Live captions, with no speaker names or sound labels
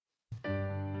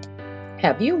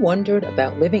Have you wondered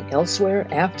about living elsewhere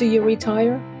after you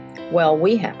retire? Well,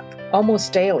 we have,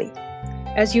 almost daily.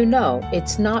 As you know,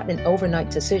 it's not an overnight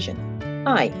decision.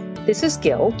 Hi, this is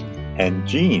Gil. And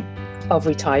Jean. Of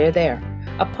Retire There,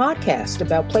 a podcast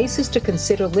about places to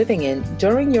consider living in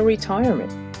during your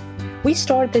retirement. We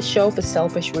started this show for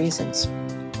selfish reasons.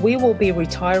 We will be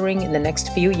retiring in the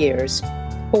next few years,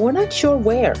 but we're not sure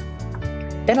where.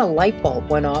 Then a light bulb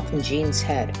went off in Gene's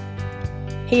head.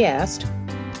 He asked,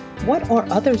 what are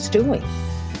others doing?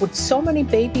 With so many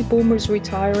baby boomers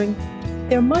retiring,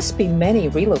 there must be many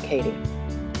relocating.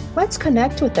 Let's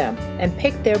connect with them and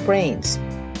pick their brains.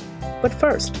 But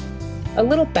first, a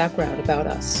little background about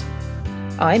us.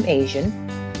 I'm Asian,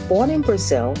 born in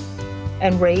Brazil,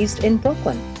 and raised in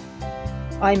Brooklyn.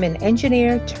 I'm an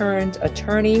engineer turned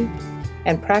attorney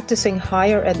and practicing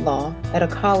higher ed law at a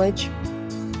college,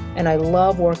 and I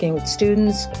love working with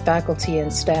students, faculty,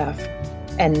 and staff.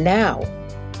 And now,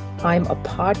 I'm a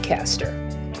podcaster.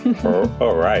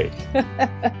 All right.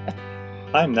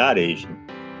 I'm not Asian.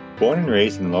 Born and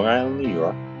raised in Long Island, New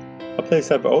York, a place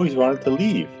I've always wanted to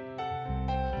leave.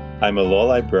 I'm a law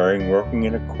librarian working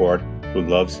in a court who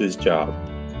loves his job.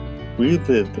 We've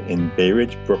lived in Bay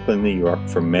Ridge, Brooklyn, New York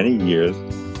for many years,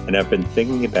 and have been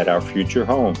thinking about our future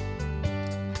home.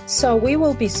 So we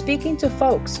will be speaking to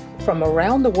folks from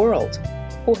around the world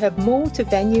who have moved to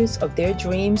venues of their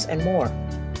dreams and more.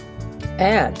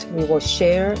 And we will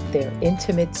share their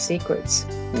intimate secrets.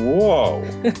 Whoa!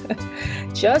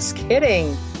 Just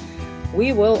kidding.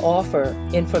 We will offer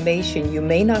information you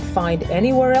may not find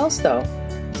anywhere else, though.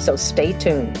 So stay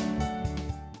tuned.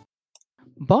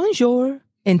 Bonjour.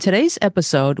 In today's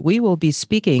episode, we will be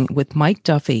speaking with Mike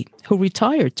Duffy, who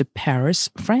retired to Paris,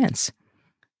 France.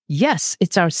 Yes,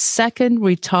 it's our second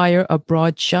Retire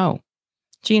Abroad show.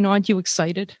 Gene, aren't you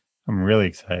excited? I'm really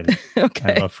excited.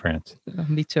 Okay. I love France.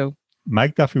 Me too.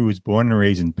 Mike Duffy was born and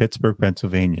raised in Pittsburgh,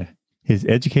 Pennsylvania. His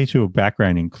educational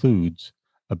background includes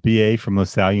a BA from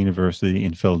LaSalle University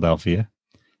in Philadelphia,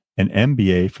 an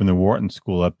MBA from the Wharton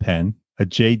School at Penn, a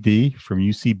JD from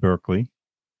UC Berkeley,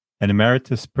 an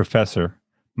emeritus professor.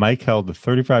 Mike held a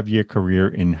 35-year career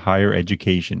in higher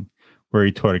education, where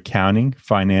he taught accounting,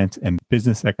 finance, and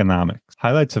business economics.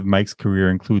 Highlights of Mike's career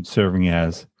include serving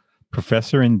as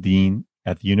professor and dean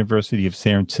at the University of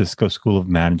San Francisco School of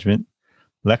Management,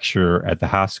 lecturer at the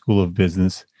Haas School of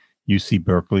Business, UC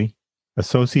Berkeley,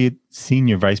 associate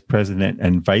senior vice president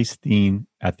and vice dean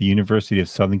at the University of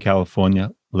Southern California,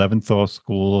 Leventhal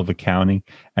School of Accounting,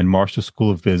 and Marshall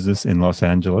School of Business in Los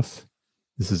Angeles.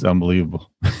 This is unbelievable.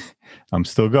 I'm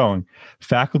still going.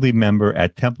 Faculty member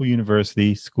at Temple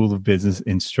University School of Business,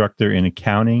 instructor in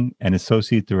accounting and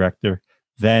associate director,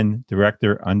 then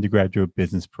director undergraduate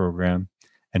business program,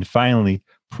 and finally,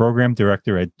 program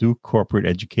director at Duke Corporate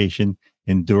Education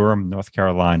in Durham, North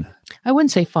Carolina. I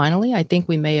wouldn't say finally. I think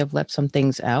we may have left some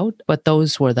things out, but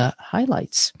those were the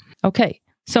highlights. Okay,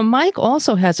 so Mike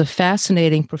also has a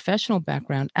fascinating professional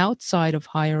background outside of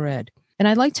higher ed. And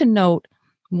I'd like to note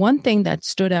one thing that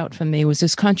stood out for me was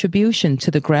his contribution to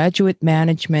the Graduate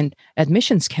Management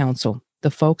Admissions Council,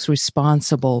 the folks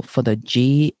responsible for the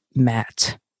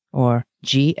GMAT or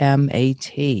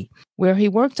GMAT, where he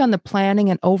worked on the planning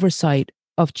and oversight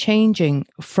of changing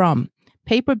from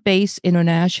paper-based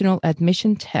international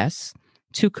admission tests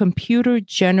to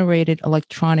computer-generated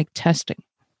electronic testing.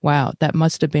 Wow, that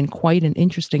must have been quite an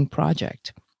interesting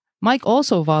project. Mike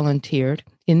also volunteered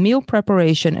in meal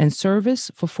preparation and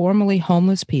service for formerly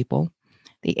homeless people,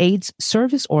 the AIDS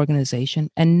Service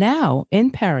Organization, and now in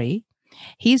Paris,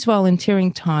 he's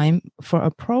volunteering time for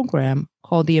a program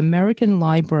called the American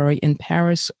Library in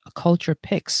Paris Culture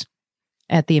Picks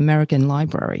at the American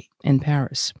Library in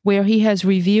Paris, where he has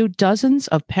reviewed dozens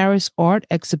of Paris art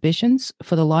exhibitions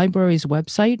for the library's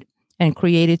website and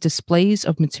created displays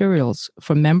of materials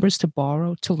for members to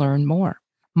borrow to learn more.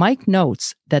 Mike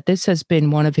notes that this has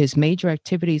been one of his major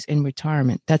activities in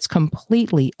retirement that's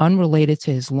completely unrelated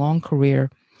to his long career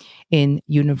in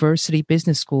university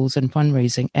business schools and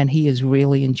fundraising, and he is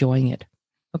really enjoying it.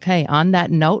 Okay, on that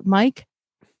note, Mike,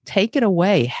 take it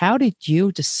away. How did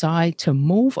you decide to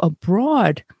move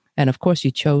abroad? And of course,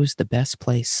 you chose the best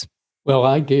place. Well,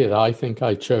 I did. I think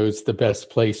I chose the best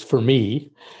place for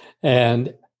me.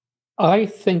 And I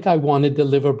think I wanted to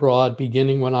live abroad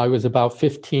beginning when I was about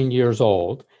 15 years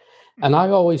old. And I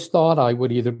always thought I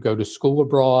would either go to school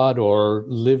abroad or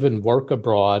live and work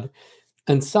abroad.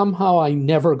 And somehow I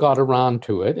never got around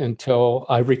to it until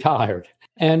I retired.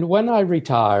 And when I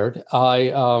retired,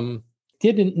 I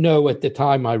didn't know at the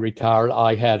time I retired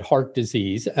I had heart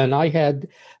disease. And I had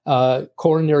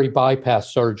coronary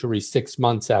bypass surgery 6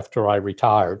 months after I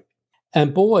retired.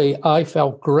 And boy, I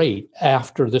felt great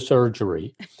after the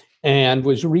surgery and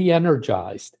was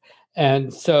re-energized.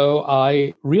 And so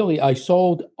I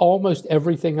sold almost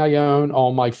everything I own,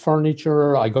 all my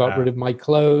furniture. I got rid of my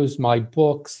clothes, my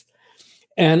books.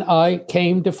 And I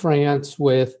came to France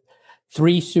with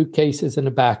 3 suitcases and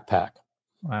a backpack.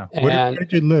 Wow. Where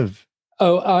did you live?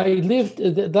 Oh, I lived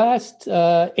the last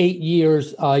 8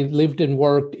 years. I lived and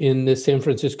worked in the San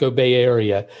Francisco Bay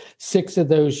Area. 6 of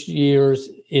those years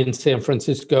in San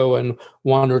Francisco and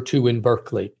 1 or 2 in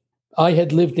Berkeley. I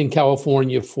had lived in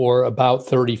California for about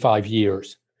 35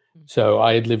 years. So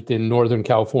I had lived in Northern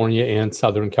California and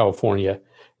Southern California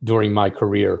during my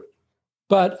career.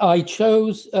 But I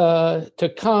chose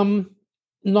to come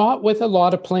not with a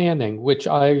lot of planning, which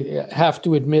I have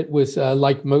to admit was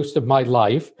like most of my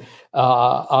life.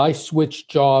 I switched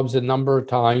jobs a number of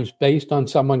times based on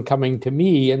someone coming to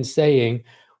me and saying,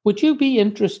 would you be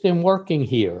interested in working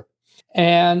here?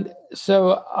 And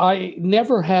so I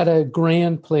never had a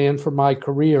grand plan for my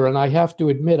career. And I have to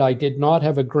admit, I did not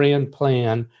have a grand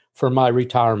plan for my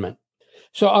retirement.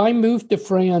 So I moved to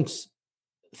France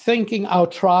thinking I'll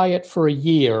try it for a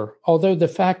year, although the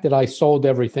fact that I sold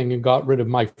everything and got rid of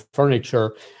my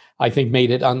furniture, I think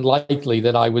made it unlikely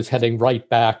that I was heading right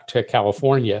back to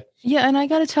California. Yeah, and I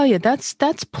got to tell you, that's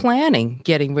planning,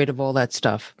 getting rid of all that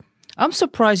stuff. I'm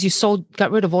surprised you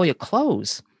got rid of all your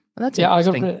clothes. Well, that's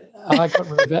interesting. I got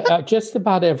rid of just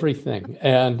about everything.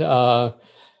 And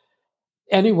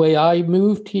anyway, I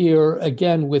moved here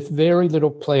again with very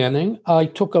little planning. I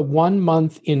took a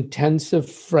 1-month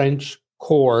intensive French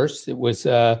course. It was,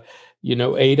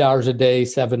 8 hours a day,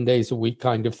 7 days a week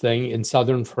kind of thing in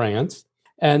southern France.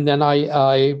 And then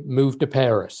I moved to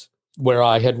Paris, where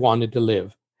I had wanted to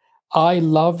live. I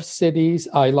love cities.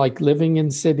 I like living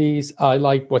in cities. I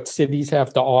like what cities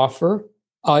have to offer.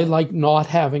 I like not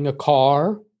having a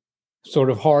car.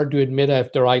 Sort of hard to admit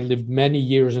after I lived many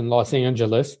years in Los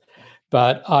Angeles,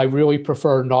 but I really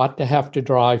prefer not to have to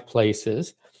drive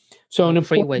places. So in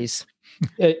freeways.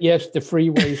 Yes, the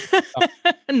freeways.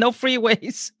 No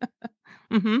freeways.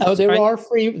 Mm-hmm. Oh, there are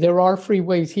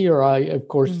freeways here. Of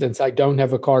course, since I don't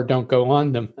have a car, don't go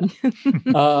on them.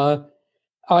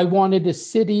 I wanted a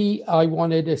city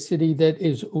that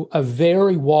is a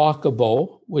very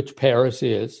walkable, which Paris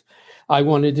is. I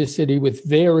wanted a city with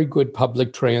very good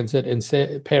public transit, and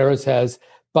Paris has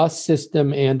bus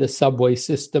system and a subway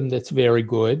system that's very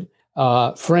good.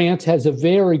 France has a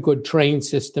very good train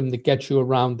system that gets you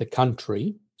around the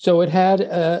country. So it had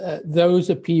those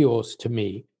appeals to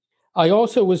me. I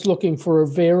also was looking for a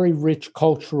very rich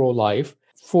cultural life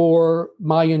for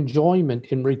my enjoyment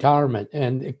in retirement.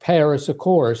 And Paris, of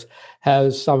course,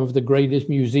 has some of the greatest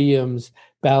museums,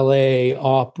 ballet,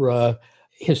 opera,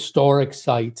 historic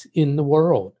sites in the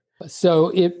world. So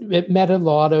it met a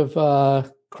lot of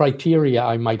criteria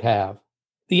I might have.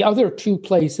 The other 2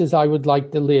 places I would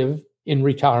like to live in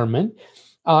retirement,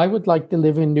 I would like to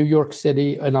live in New York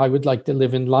City and I would like to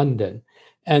live in London.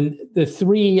 And the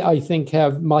 3, I think,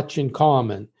 have much in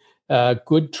common.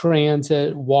 Good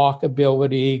transit,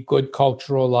 walkability, good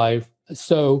cultural life.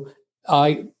 So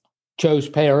I chose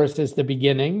Paris as the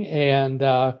beginning. And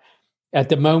at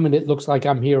the moment, it looks like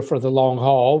I'm here for the long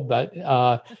haul. But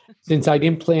since I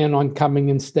didn't plan on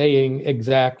coming and staying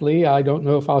exactly, I don't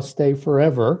know if I'll stay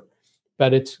forever.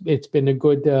 But it's been a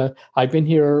good, I've been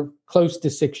here close to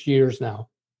 6 years now.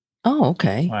 Oh,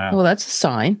 okay. Wow. Well, that's a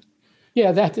sign.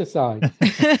 Yeah, that's a sign.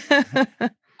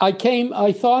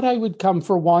 I thought I would come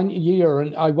for 1 year,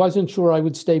 and I wasn't sure I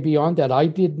would stay beyond that. I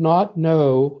did not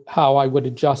know how I would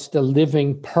adjust to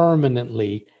living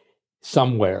permanently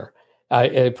somewhere,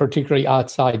 particularly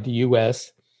outside the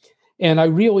U.S. And I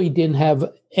really didn't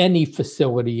have any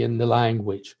facility in the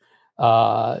language.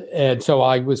 And so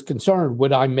I was concerned,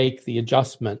 would I make the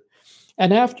adjustment?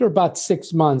 And after about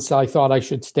 6 months, I thought I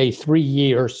should stay 3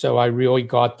 years. So I really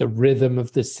got the rhythm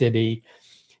of the city.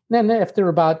 And then after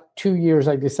about 2 years,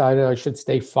 I decided I should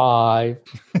stay 5,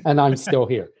 and I'm still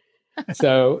here.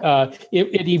 So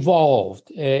it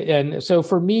evolved. And so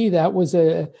for me, that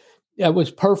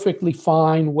was perfectly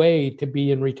fine way to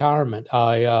be in retirement.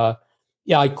 I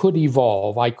could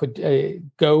evolve. I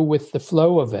could go with the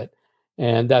flow of it.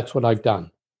 And that's what I've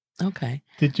done. Okay.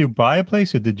 Did you buy a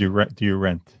place or do you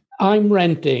rent? I'm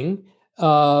renting.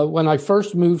 When I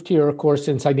first moved here, of course,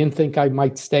 since I didn't think I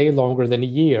might stay longer than a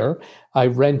year, I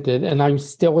rented, and I'm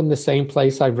still in the same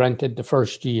place I rented the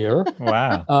first year.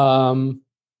 Wow.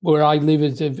 Where I live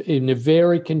is in a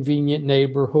very convenient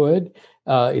neighborhood.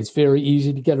 It's very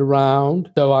easy to get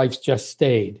around. So I've just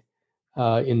stayed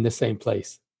in the same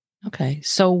place. Okay.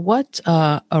 So what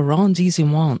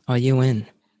arrondissement are you in?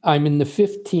 I'm in the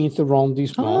 15th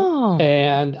arrondissement,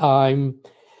 and I'm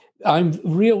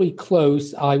really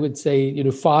close. I would say,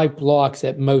 5 blocks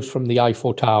at most from the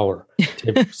Eiffel Tower.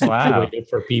 Situated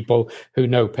for people who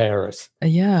know Paris.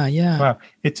 Yeah. Wow.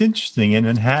 It's interesting. In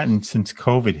Manhattan, since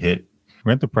COVID hit,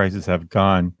 rental prices have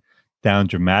gone down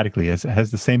dramatically.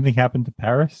 Has the same thing happened to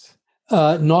Paris?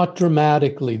 Not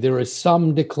dramatically. There is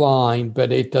some decline,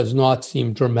 but it does not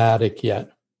seem dramatic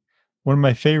yet. One of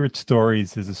my favorite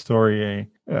stories is an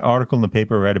article in the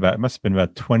paper I read about, it must have been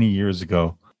about 20 years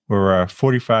ago, where a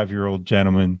 45-year-old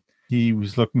gentleman, he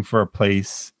was looking for a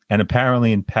place. And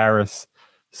apparently in Paris,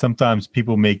 sometimes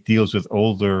people make deals with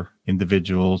older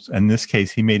individuals. In this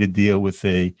case, he made a deal with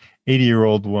a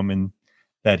 80-year-old woman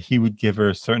that he would give her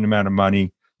a certain amount of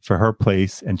money for her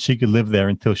place, and she could live there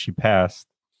until she passed.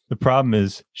 The problem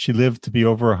is she lived to be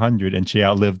over 100 and she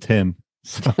outlived him.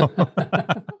 So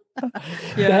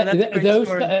Yeah, that's a great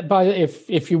story.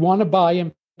 If you want to buy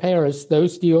in Paris,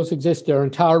 those deals exist. There are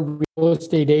entire real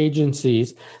estate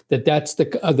agencies that's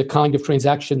the kind of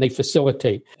transaction they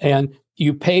facilitate. And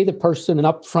you pay the person an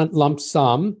upfront lump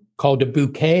sum called a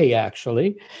bouquet,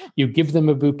 actually. You give them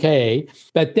a bouquet.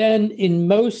 But then in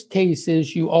most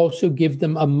cases, you also give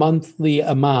them a monthly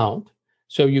amount.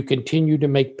 So you continue to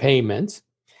make payments.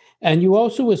 And you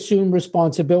also assume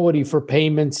responsibility for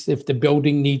payments if the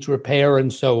building needs repair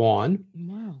and so on.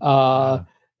 Wow.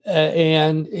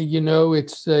 And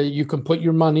it's you can put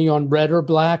your money on red or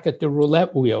black at the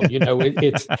roulette wheel.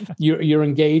 It's you're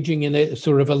engaging in a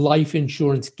sort of a life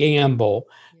insurance gamble.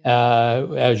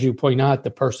 As you point out, the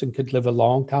person could live a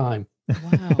long time.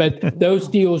 Wow. But those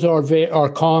deals are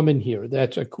common here.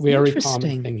 That's a very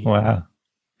common thing here. Wow.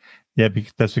 Yeah,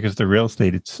 that's because the real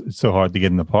estate, it's so hard to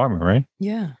get an apartment, right?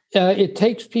 Yeah. It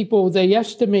takes people, they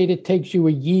estimate it takes you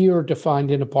a year to find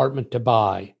an apartment to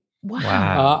buy.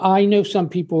 Wow. I know some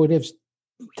people would have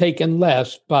taken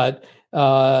less, but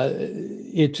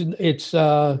it's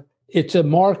a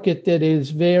market that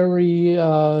is very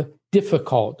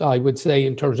difficult, I would say,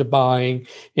 in terms of buying,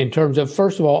 in terms of,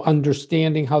 first of all,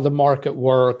 understanding how the market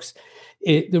works.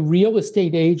 The real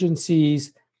estate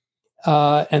agencies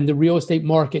and the real estate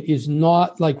market is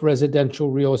not like residential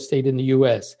real estate in the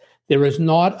U.S. There is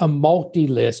not a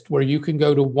multi-list where you can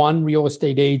go to one real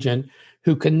estate agent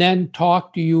who can then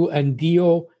talk to you and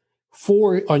deal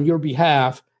on your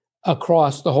behalf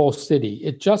across the whole city.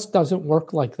 It just doesn't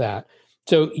work like that.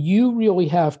 So you really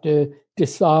have to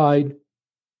decide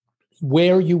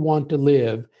where you want to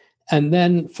live and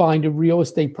then find a real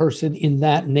estate person in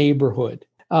that neighborhood.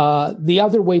 The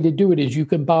other way to do it is you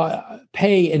can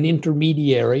pay an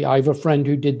intermediary. I have a friend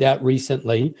who did that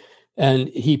recently, and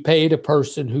he paid a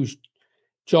person whose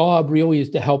job really is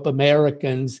to help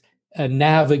Americans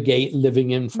navigate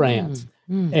living in France.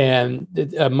 And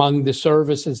among the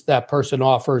services that person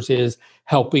offers is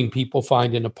helping people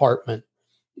find an apartment.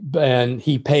 And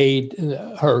he paid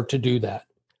her to do that.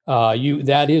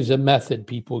 That is a method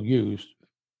people use.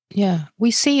 Yeah.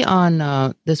 We see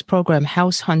on this program,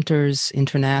 House Hunters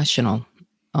International,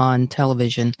 on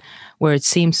television, where it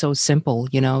seems so simple.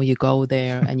 You go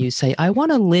there and you say, I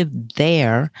want to live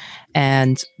there.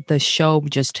 And the show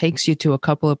just takes you to a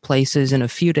couple of places in a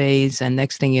few days. And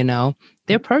next thing you know,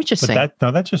 they're purchasing. But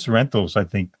that's just rentals, I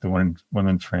think, the one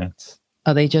in France.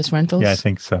 Are they just rentals? Yeah, I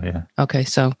think so, yeah. Okay,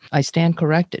 so I stand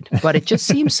corrected. But it just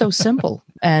seems so simple.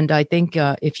 And I think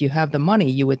if you have the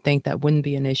money, you would think that wouldn't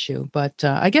be an issue. But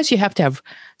I guess you have to have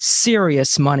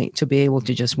serious money to be able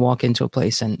to just walk into a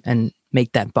place and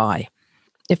make that buy.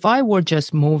 If I were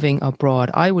just moving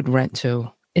abroad, I would rent too.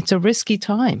 It's a risky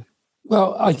time.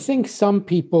 Well, I think some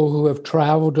people who have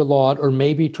traveled a lot or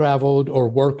maybe traveled or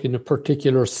work in a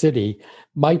particular city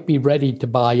might be ready to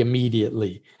buy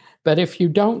immediately. But if you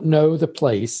don't know the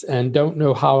place and don't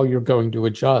know how you're going to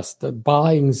adjust,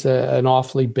 buying's an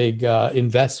awfully big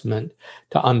investment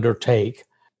to undertake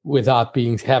without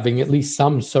having at least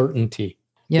some certainty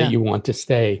that you want to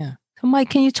stay. Yeah. So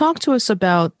Mike, can you talk to us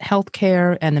about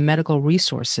healthcare and the medical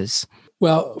resources?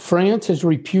 Well, France is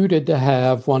reputed to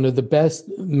have one of the best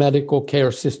medical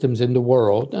care systems in the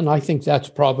world, and I think that's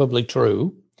probably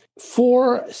true.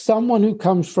 For someone who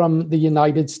comes from the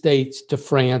United States to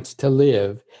France to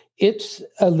live, it's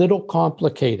a little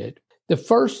complicated. The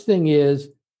first thing is,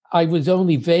 I was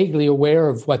only vaguely aware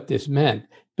of what this meant,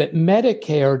 but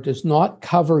Medicare does not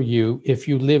cover you if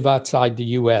you live outside the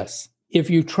U.S. If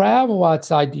you travel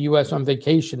outside the U.S. on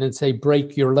vacation and say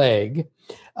break your leg,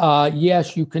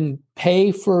 yes, you can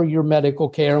pay for your medical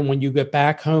care. And when you get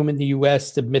back home in the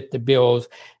U.S., submit the bills,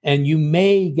 and you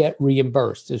may get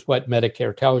reimbursed, is what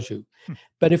Medicare tells you.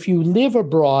 But if you live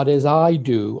abroad, as I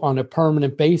do, on a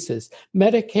permanent basis,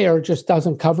 Medicare just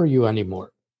doesn't cover you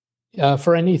anymore.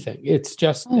 for anything. It's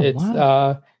just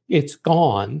it's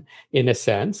gone in a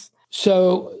sense.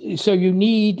 So you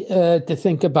need to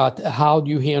think about how do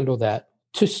you handle that.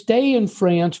 To stay in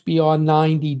France beyond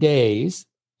 90 days,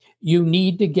 you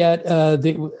need to get a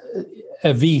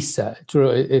visa.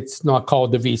 It's not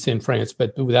called the visa in France,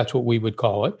 but that's what we would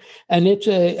call it. And it's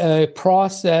a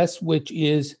process which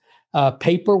is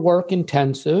paperwork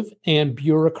intensive and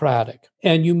bureaucratic.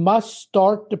 And you must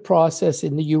start the process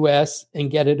in the US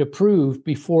and get it approved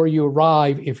before you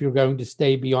arrive if you're going to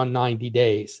stay beyond 90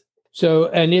 days. So,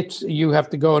 and you have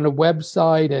to go on a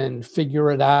website and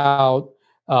figure it out.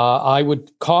 I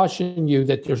would caution you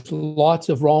that there's lots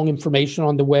of wrong information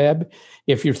on the web.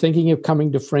 If you're thinking of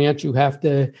coming to France, you have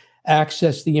to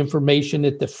access the information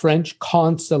at the French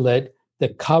consulate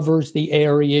that covers the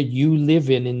area you live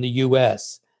in the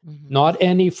US. Mm-hmm. Not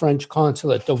any French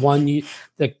consulate, the one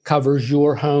that covers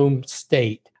your home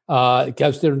state,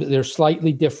 because they're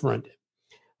slightly different.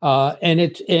 And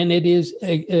it is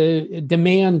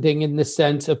demanding in the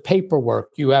sense of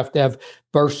paperwork. You have to have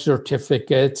birth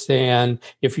certificates, and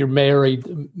if you're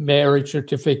married, marriage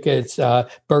certificates,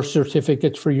 birth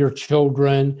certificates for your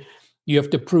children. You have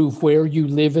to prove where you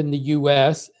live in the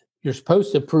U.S. You're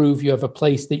supposed to prove you have a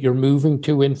place that you're moving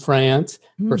to in France.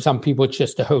 For some people, it's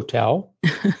just a hotel.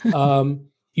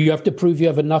 You have to prove you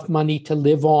have enough money to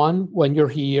live on when you're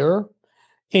here,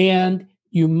 and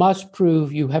you must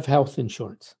prove you have health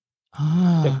insurance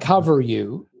to cover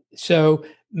you. So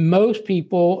most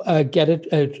people get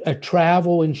a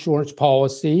travel insurance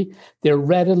policy. They're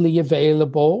readily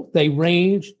available. They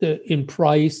range in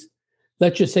price.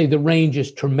 Let's just say the range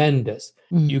is tremendous.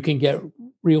 You can get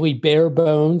really bare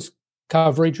bones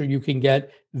coverage, or you can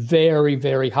get very,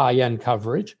 very high-end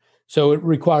coverage. So it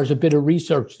requires a bit of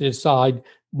research to decide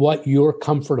what you're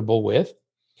comfortable with.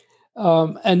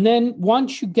 And then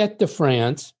once you get to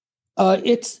France,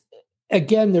 there's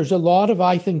a lot of,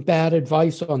 I think, bad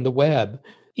advice on the web.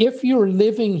 If you're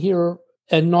living here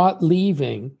and not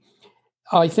leaving,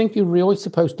 I think you're really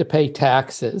supposed to pay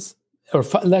taxes, or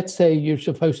let's say you're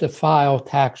supposed to file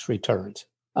tax returns.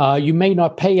 You may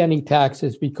not pay any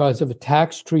taxes because of a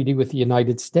tax treaty with the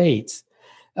United States.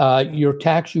 Your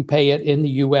tax you pay it in the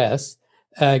U.S.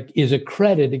 Is a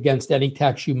credit against any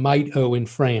tax you might owe in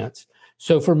France.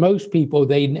 So for most people,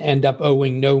 they end up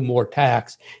owing no more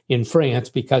tax in France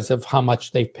because of how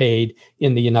much they paid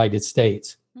in the United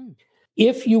States.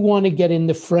 If you want to get in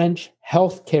the French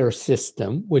healthcare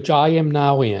system, which I am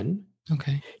now in,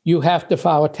 you have to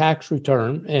file a tax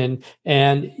return,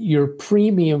 and your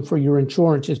premium for your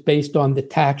insurance is based on the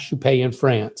tax you pay in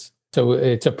France. So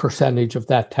it's a percentage of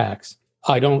that tax.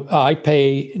 I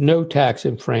pay no tax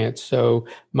in France, so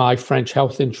my French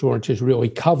health insurance is really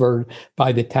covered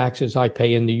by the taxes I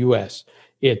pay in the U.S.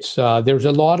 There's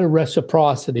a lot of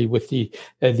reciprocity with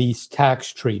these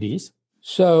tax treaties.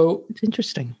 So it's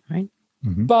interesting, right?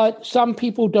 Mm-hmm. But some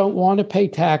people don't want to pay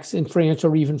tax in France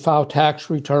or even file tax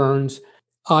returns.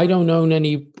 I don't own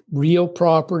any real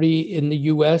property in the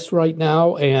U.S. right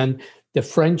now, and the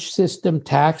French system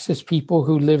taxes people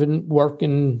who live and work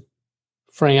in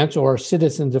France or are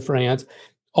citizens of France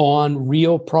on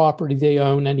real property they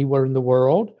own anywhere in the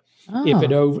world.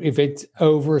 If it's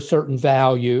over a certain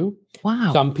value.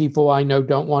 Wow. Some people I know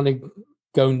don't want to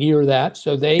go near that.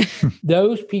 So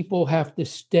those people have to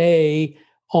stay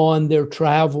on their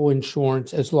travel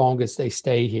insurance as long as they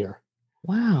stay here.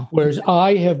 Wow. Whereas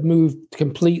I have moved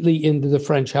completely into the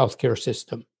French healthcare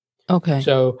system. Okay.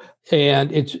 So, and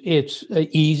it's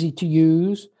easy to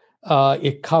use.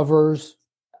 It covers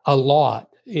a lot.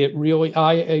 It really,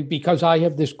 because I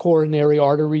have this coronary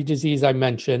artery disease I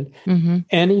mentioned,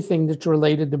 anything that's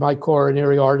related to my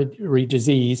coronary artery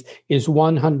disease is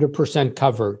 100%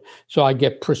 covered. So I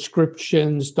get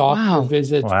prescriptions, doctor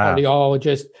visits,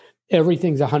 cardiologist,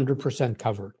 everything's 100%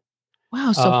 covered.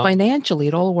 Wow. So financially,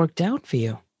 it all worked out for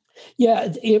you.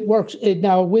 Yeah, it works.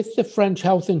 Now, with the French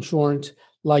health insurance,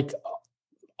 like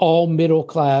all middle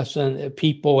class and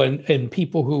people and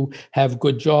people who have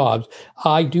good jobs,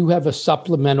 I do have a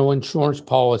supplemental insurance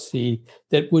policy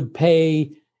that would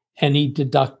pay any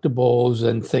deductibles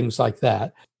and things like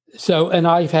that. So, and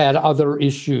I've had other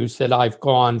issues that I've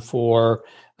gone for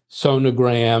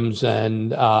sonograms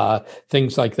and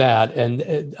things like that.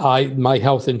 And my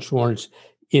health insurance,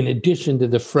 in addition to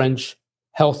the French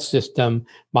health system,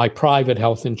 my private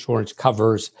health insurance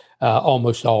covers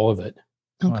almost all of it.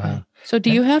 Okay. Wow. So do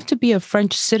you have to be a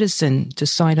French citizen to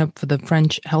sign up for the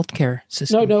French healthcare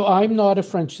system? No, I'm not a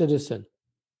French citizen.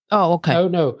 Oh, okay.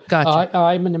 No. Gotcha.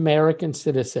 I'm an American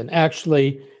citizen.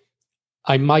 Actually,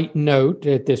 I might note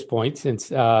at this point,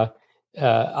 since I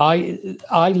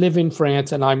live in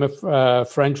France and I'm a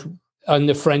French in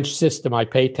the French system. I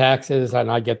pay taxes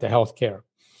and I get the health care.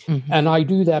 Mm-hmm. And I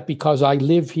do that because I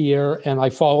live here and I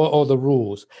follow all the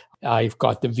rules. I've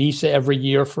got the visa every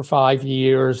year for 5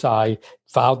 years. I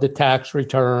filed the tax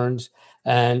returns.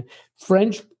 And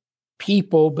French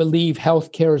people believe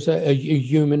healthcare is a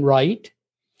human right,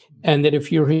 and that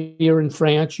if you're here in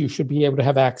France, you should be able to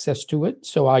have access to it.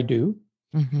 So I do.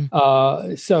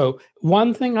 Mm-hmm. So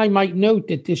one thing I might note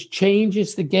that this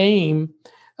changes the game,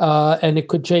 and it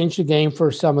could change the game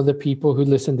for some of the people who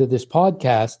listen to this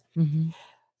podcast. Mm-hmm.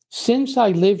 Since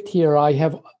I lived here, I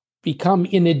have become,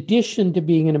 in addition to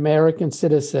being an American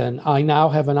citizen, I now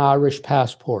have an Irish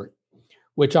passport,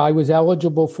 which I was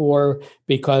eligible for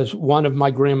because one of my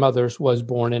grandmothers was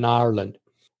born in Ireland.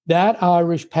 That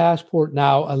Irish passport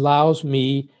now allows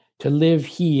me to live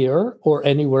here or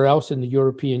anywhere else in the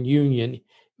European Union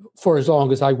for as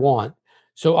long as I want.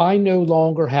 So I no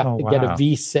longer have to get a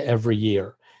visa every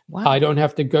year. Wow. I don't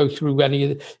have to go through any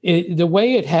of it. The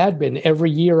way it had been,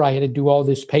 every year I had to do all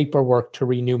this paperwork to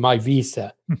renew my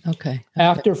visa. Okay.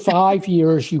 After 5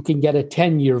 years, you can get a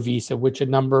 10-year visa, which a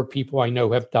number of people I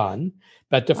know have done.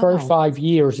 But the first 5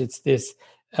 years, it's this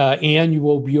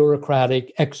annual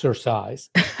bureaucratic exercise.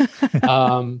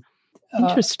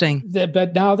 Interesting.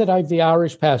 But now that I have the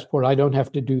Irish passport, I don't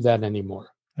have to do that anymore.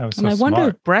 And I wonder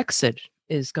if Brexit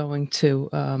is going to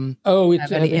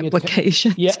have any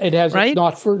implications. Yeah, it has. Right?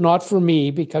 Not for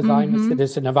me, because I'm a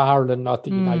citizen of Ireland, not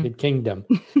the United Kingdom.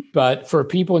 But for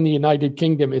people in the United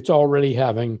Kingdom, it's already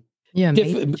having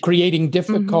creating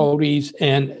difficulties,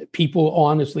 and people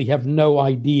honestly have no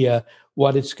idea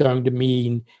what it's going to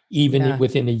mean, even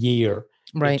within a year.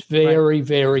 Right. It's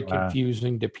very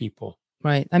confusing to people.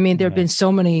 Right. I mean, there have been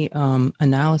so many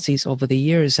analyses over the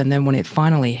years. And then when it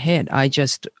finally hit, I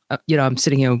just, I'm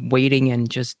sitting here waiting and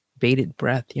just bated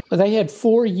breath. Well, they had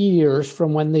 4 years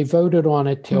from when they voted on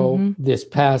it till this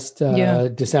past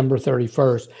December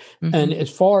 31st. And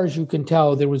as far as you can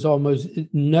tell, there was almost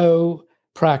no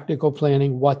practical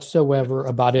planning whatsoever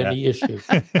about any issue.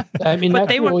 I mean, that's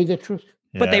really the truth.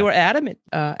 But they were adamant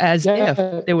as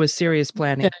if there was serious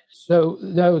planning. So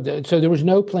there was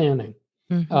no planning.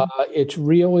 It's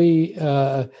really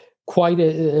quite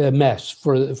a mess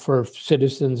for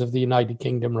citizens of the United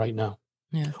Kingdom right now,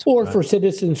 or for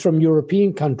citizens from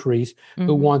European countries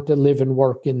who want to live and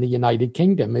work in the United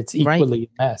Kingdom. It's equally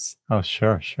a mess. Oh,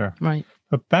 sure. Right.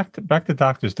 But back to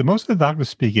doctors. Do most of the doctors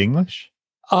speak English?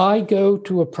 I go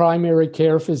to a primary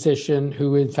care physician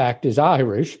who, in fact, is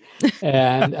Irish,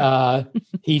 and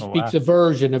he speaks a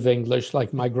version of English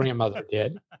like my grandmother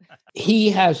did. He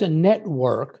has a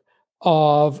network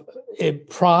of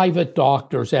private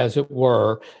doctors, as it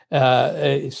were,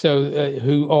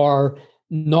 who are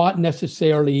not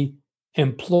necessarily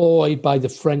employed by the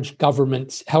French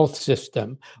government's health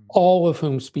system, all of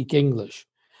whom speak English.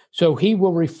 So he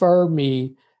will refer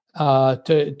me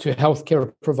to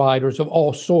healthcare providers of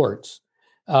all sorts,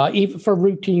 even for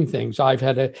routine things. I've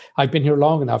been here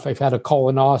long enough. I've had a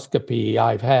colonoscopy.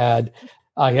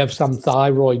 I have some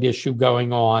thyroid issue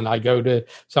going on. I go to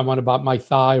someone about my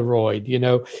thyroid,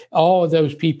 all of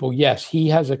those people. Yes, he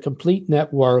has a complete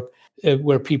network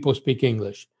where people speak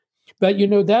English. But,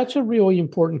 that's a really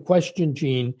important question,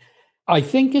 Gene. I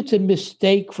think it's a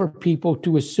mistake for people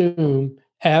to assume,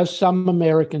 as some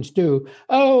Americans do,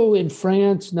 in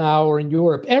France now or in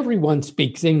Europe, everyone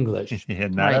speaks English.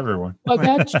 Not everyone. Well,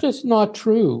 that's just not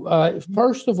true.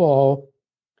 First of all,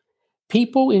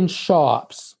 people in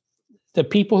shops, the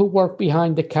people who work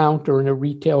behind the counter in a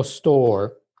retail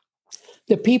store,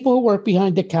 the people who work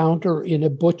behind the counter in a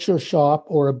butcher shop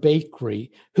or a bakery,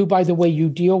 who, by the way, you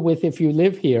deal with if you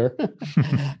live here,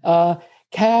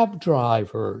 cab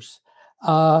drivers,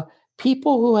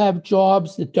 people who have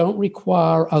jobs that don't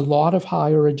require a lot of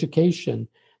higher education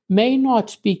may not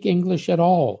speak English at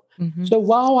all. So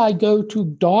while I go to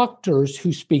doctors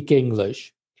who speak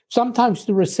English, sometimes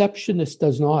the receptionist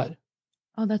does not.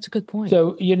 Oh, that's a good point.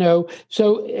 So,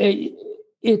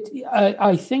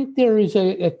 I think there is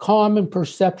a common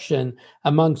perception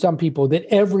among some people that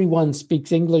everyone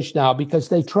speaks English now because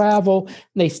they travel and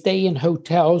they stay in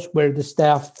hotels where the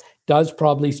staff does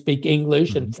probably speak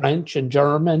English and French and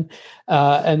German,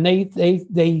 and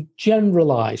they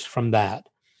generalize from that.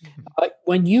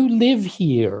 When you live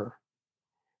here,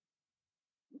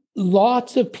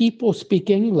 lots of people speak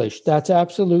English. That's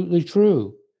absolutely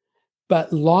true.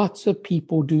 But lots of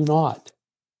people do not.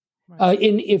 Right.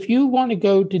 If you want to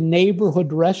go to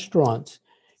neighborhood restaurants,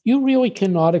 you really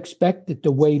cannot expect that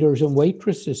the waiters and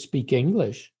waitresses speak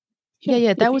English.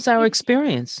 Yeah, that was our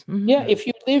experience. Yeah, if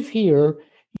you live here,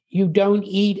 you don't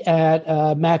eat at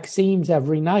Maxine's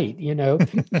every night, No?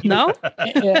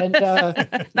 And,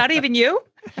 not even you?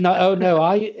 No, oh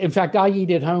no. In fact, I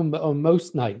eat at home on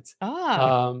most nights.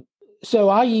 Ah, So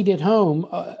I eat at home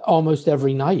almost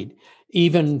every night,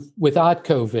 even without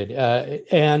COVID.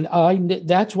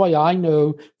 That's why I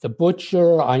know the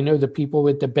butcher, I know the people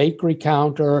at the bakery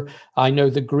counter, I know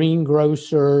the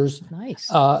greengrocers, nice.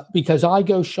 because I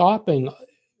go shopping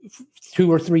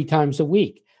 2 or 3 times a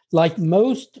week. Like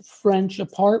most French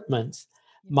apartments,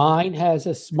 mine has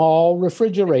a small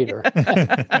refrigerator.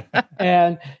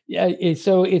 And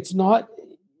so it's not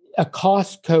a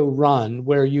Costco run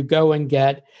where you go and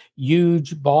get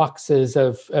huge boxes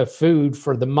of food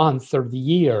for the month or the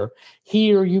year.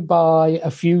 Here you buy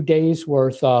a few days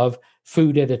worth of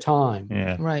food at a time.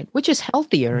 Yeah. Right. Which is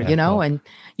healthier, Yeah, well, and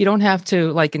you don't have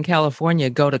to, like in California,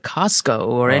 go to Costco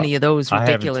or well, any of those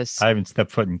ridiculous. I haven't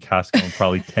stepped foot in Costco in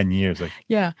probably 10 years. Like,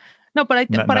 Yeah. No, but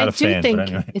not I a do fan, but think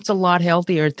anyway. it's a lot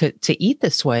healthier to eat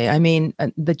this way. I mean,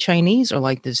 the Chinese are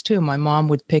like this too. My mom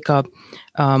would pick up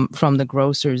from the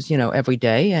grocers, every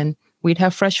day, and we'd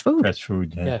have fresh food. Fresh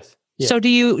food. Yeah. Yes. Yeah. So do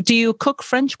you cook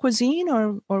French cuisine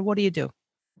or what do you do?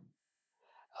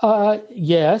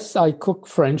 Yes, I cook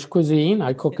French cuisine.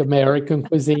 I cook American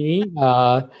cuisine.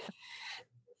 So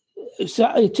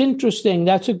it's interesting.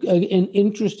 That's an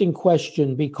interesting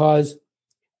question, because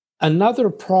another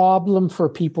problem for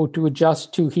people to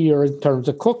adjust to here in terms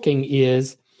of cooking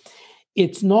is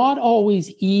it's not always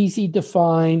easy to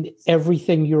find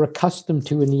everything you're accustomed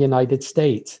to in the United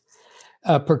States.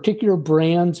 Particular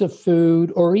brands of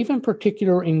food or even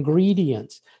particular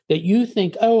ingredients that you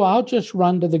think, oh, I'll just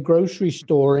run to the grocery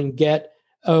store and get,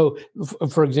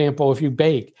 for example, if you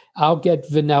bake, I'll get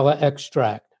vanilla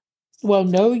extract. Well,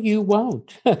 no, you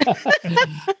won't.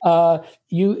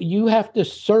 You have to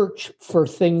search for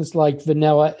things like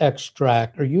vanilla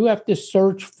extract, or you have to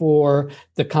search for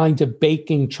the kinds of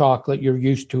baking chocolate you're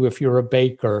used to if you're a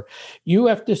baker. You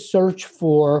have to search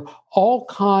for all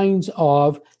kinds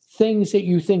of things that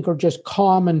you think are just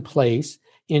commonplace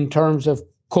in terms of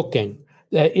cooking.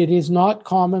 It is not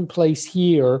commonplace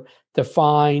here to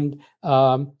find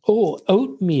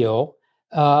oatmeal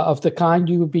of the kind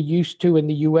you would be used to in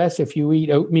the U.S. if you eat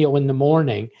oatmeal in the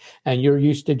morning and you're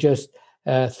used to just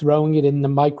throwing it in the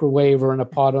microwave or in a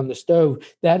pot on the stove.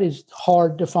 That is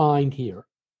hard to find here.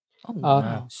 Oh,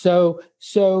 wow. So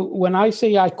when I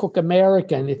say I cook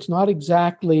American, it's not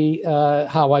exactly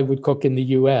how I would cook in the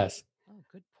U.S. Oh,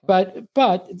 good point.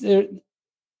 But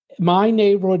my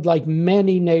neighborhood, like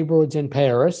many neighborhoods in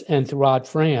Paris and throughout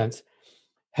France,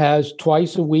 has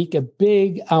twice a week a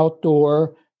big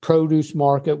outdoor produce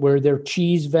market where there are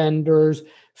cheese vendors,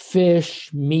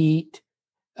 fish, meat,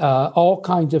 all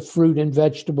kinds of fruit and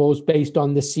vegetables based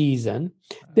on the season.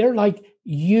 They're like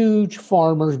huge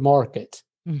farmers markets.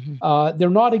 Mm-hmm. They're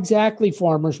not exactly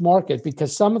farmers market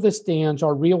because some of the stands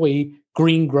are really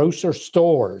greengrocer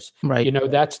stores. Right.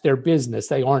 That's their business.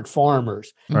 They aren't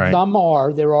farmers. Right.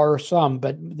 There are some,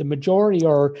 but the majority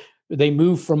they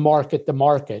move from market to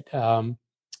market.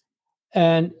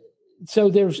 And so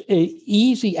there's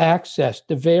easy access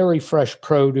to very fresh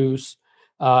produce,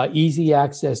 easy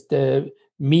access to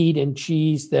meat and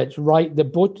cheese. That's right.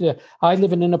 I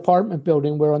live in an apartment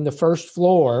building where on the first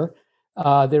floor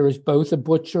there is both a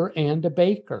butcher and a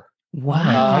baker.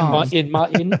 Wow. In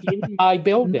my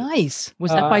building. Nice.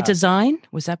 Was that by design?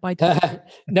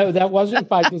 No, that wasn't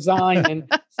by design. And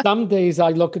some days I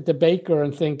look at the baker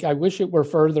and think, I wish it were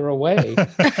further away.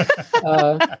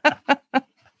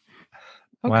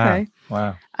 Okay.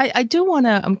 Wow. I do want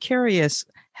to, I'm curious,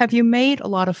 have you made a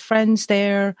lot of friends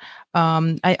there?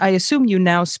 I assume you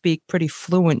now speak pretty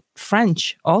fluent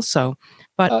French also,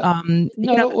 but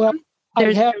no,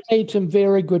 I have made some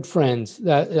very good friends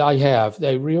that I have.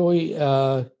 They really,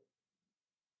 I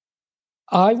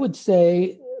would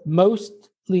say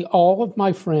mostly all of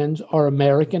my friends are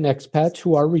American expats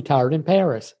who are retired in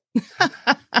Paris.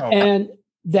 And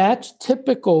that's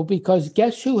typical because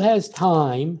guess who has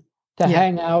time to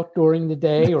hang out during the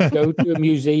day or go to a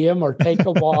museum or take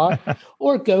a walk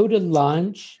or go to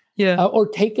lunch or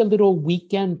take a little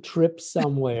weekend trip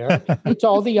somewhere? It's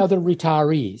all the other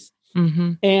retirees.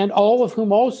 Mm-hmm. And all of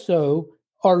whom also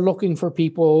are looking for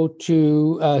people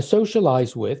to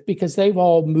socialize with because they've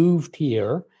all moved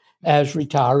here as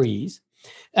retirees.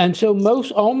 And so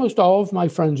almost all of my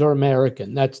friends are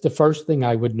American. That's the first thing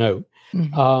I would note.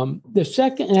 Mm-hmm. The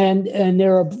second, and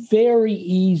there are very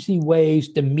easy ways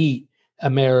to meet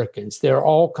Americans. There are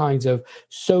all kinds of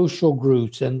social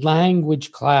groups and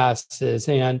language classes,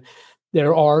 and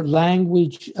there are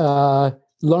language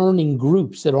learning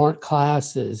groups that aren't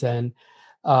classes. And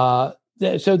so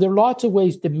there are lots of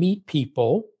ways to meet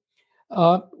people.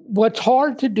 What's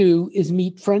hard to do is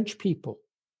meet French people.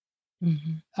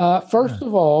 Mm-hmm. First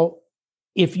of all,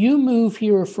 if you move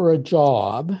here for a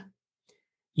job,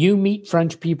 you meet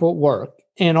French people at work,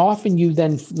 and often you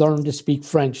then learn to speak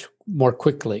French more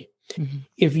quickly. Mm-hmm.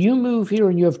 If you move here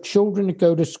and you have children that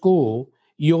go to school,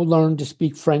 you'll learn to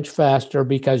speak French faster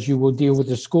because you will deal with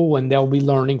the school and they'll be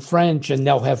learning French and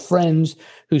they'll have friends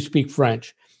who speak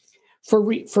French.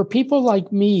 For people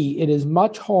like me, it is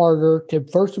much harder to,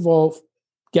 first of all,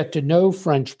 get to know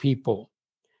French people.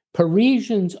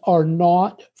 Parisians are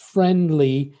not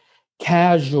friendly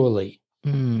casually.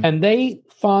 And they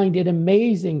find it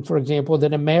amazing, for example,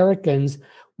 that Americans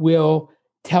will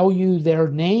tell you their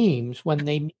names when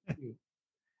they meet you.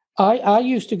 I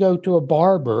used to go to a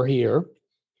barber here,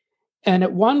 and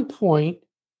at one point,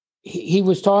 he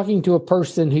was talking to a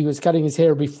person who was cutting his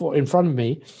hair before in front of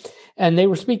me, and they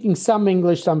were speaking some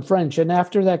English, some French. And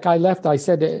after that guy left, I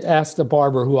asked the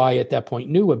barber, who I at that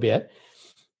point knew a bit,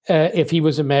 if he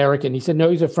was American. He said, no,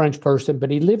 he's a French person,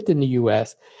 but he lived in the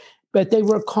U.S., but they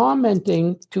were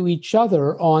commenting to each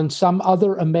other on some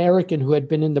other American who had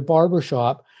been in the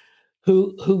barbershop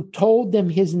who told them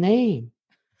his name.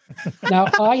 Now,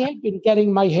 I had been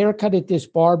getting my hair cut at this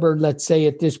barber, let's say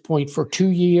at this point, for 2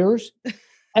 years.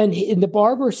 And the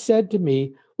barber said to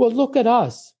me, well, look at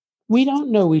us. We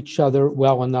don't know each other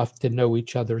well enough to know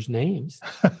each other's names.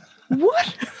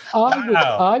 What?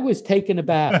 I was taken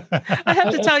aback. I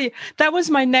have to tell you, that was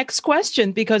my next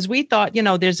question, because we thought,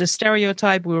 there's a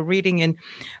stereotype we were reading in,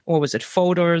 or was it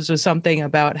Photos or something,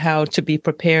 about how to be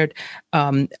prepared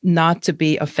not to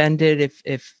be offended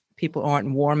if people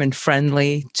aren't warm and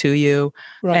friendly to you.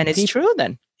 Right. And it's true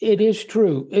then. It is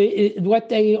true. What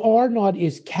they are not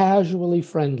is casually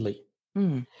friendly.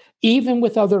 Even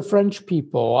with other French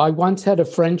people. I once had a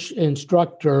French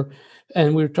instructor,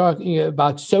 and we were talking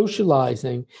about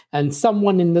socializing, and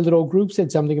someone in the little group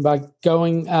said something about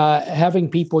having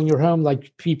people in your home,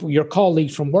 like your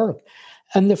colleagues from work.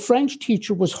 And the French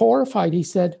teacher was horrified. He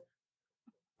said,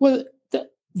 well,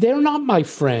 they're not my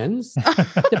friends.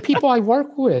 The people I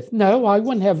work with. No, I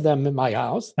wouldn't have them in my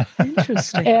house.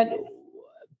 Interesting. And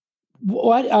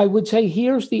what I would say,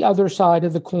 here's the other side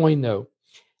of the coin, though,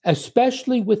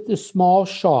 especially with the small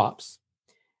shops.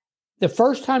 The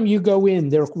first time you go in,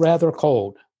 they're rather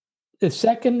cold. The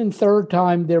second and third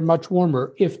time, they're much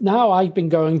warmer. If now I've been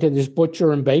going to this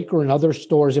butcher and baker and other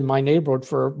stores in my neighborhood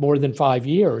for more than 5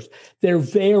 years, they're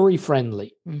very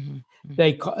friendly. And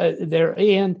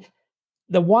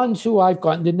the ones who I've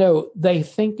gotten to know, they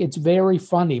think it's very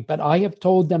funny, but I have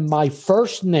told them my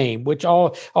first name, which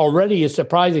already is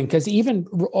surprising, because even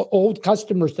old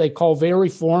customers, they call very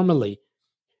formally,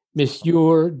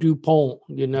 Monsieur Dupont,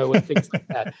 and things like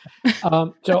that.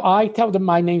 So I tell them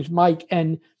my name's Mike,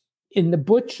 and in the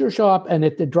butcher shop and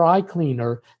at the dry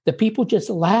cleaner, the people just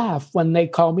laugh when they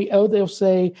call me. Oh, they'll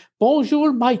say,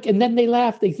 bonjour, Mike. And then they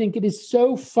laugh. They think it is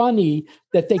so funny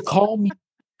that they call me.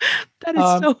 That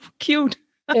is so cute.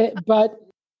 But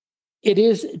it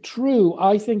is true.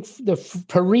 I think the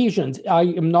Parisians, I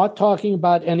am not talking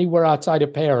about anywhere outside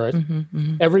of Paris.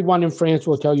 Everyone in France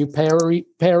will tell you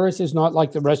Paris is not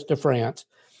like the rest of France.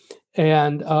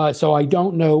 And so I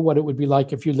don't know what it would be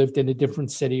like if you lived in a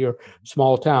different city or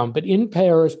small town. But in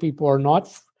Paris, people are not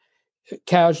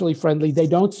casually friendly. They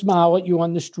don't smile at you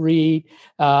on the street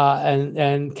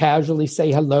and casually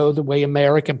say hello the way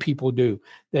American people do.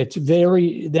 That's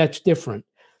different.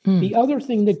 The other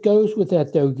thing that goes with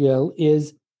that, though, Gil,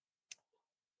 is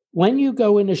when you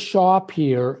go in a shop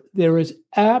here, there is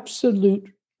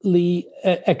absolutely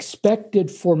expected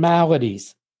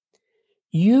formalities.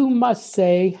 You must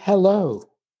say hello.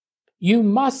 You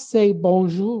must say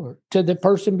bonjour to the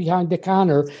person behind the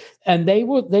counter, and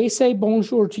they say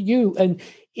bonjour to you. And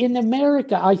in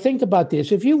America, I think about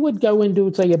this. If you would go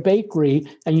into, say, a bakery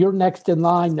and you're next in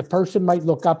line, the person might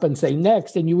look up and say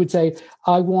next, and you would say,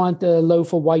 I want a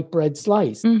loaf of white bread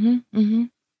sliced.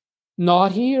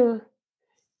 Not here.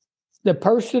 The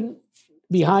person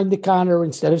behind the counter,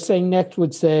 instead of saying next,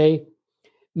 would say,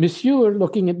 Monsieur,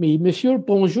 looking at me, Monsieur,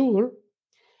 bonjour.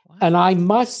 Wow. And I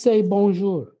must say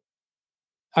bonjour.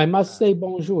 I must say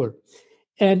bonjour.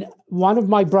 And one of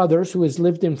my brothers, who has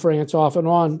lived in France off and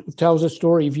on, tells a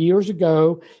story of years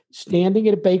ago, standing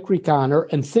at a bakery counter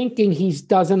and thinking he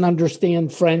doesn't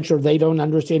understand French, or they don't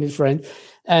understand his French.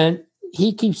 And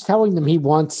he keeps telling them he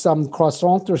wants some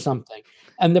croissant or something.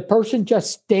 And the person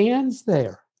just stands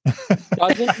there,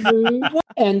 doesn't move.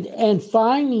 And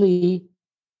finally,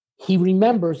 he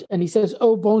remembers and he says,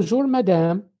 oh, bonjour,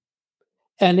 madame.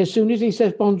 And as soon as he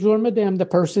says, bonjour, madame, the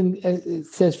person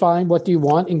says, fine, what do you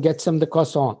want? And gets him the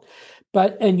croissant.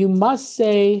 And you must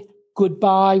say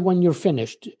goodbye when you're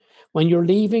finished. When you're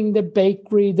leaving the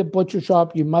bakery, the butcher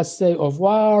shop, you must say au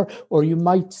revoir, or you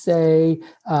might say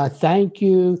thank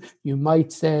you. You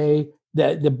might say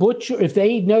the butcher, if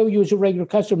they know you as a regular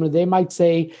customer, they might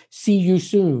say see you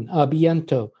soon, a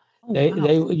bientôt.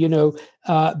 Oh,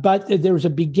 wow. But there's a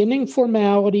beginning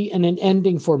formality and an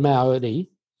ending formality.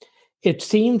 It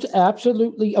seems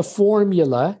absolutely a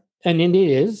formula, and it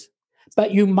is,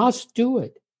 but you must do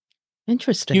it.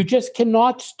 Interesting. You just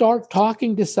cannot start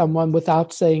talking to someone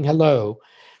without saying hello.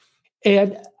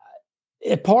 And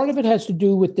a part of it has to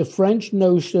do with the French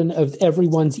notion of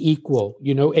everyone's equal.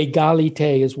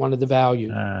 Égalité is one of the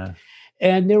values.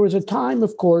 And there was a time,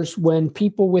 of course, when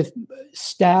people with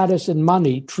status and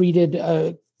money treated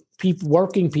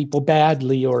working people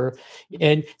badly,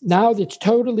 and now it's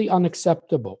totally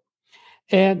unacceptable.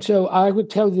 And so I would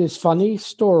tell you this funny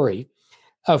story.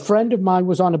 A friend of mine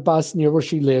was on a bus near where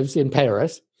she lives in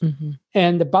Paris,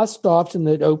 and the bus stops and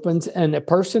it opens, and a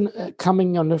person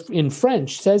coming in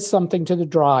French says something to the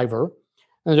driver,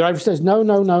 and the driver says, no,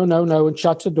 no, no, no, no, and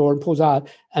shuts the door and pulls out.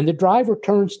 And the driver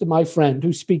turns to my friend,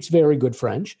 who speaks very good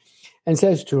French, and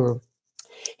says to her,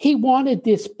 he wanted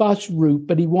this bus route,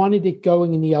 but he wanted it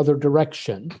going in the other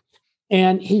direction,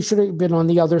 and he should have been on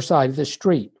the other side of the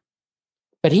street.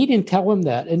 But he didn't tell him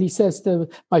that. And he says to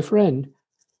my friend,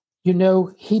 he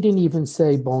didn't even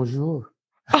say bonjour.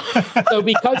 So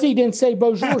because he didn't say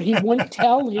bonjour, he wouldn't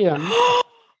tell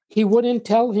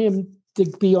him to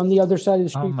be on the other side of the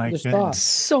street for the stop.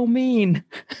 So mean.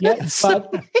 Yes,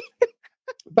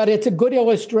 but it's a good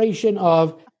illustration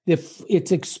of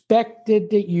it's expected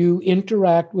that you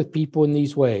interact with people in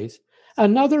these ways.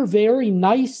 Another very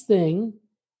nice thing,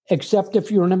 except if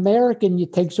you're an American,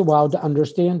 it takes a while to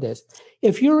understand this.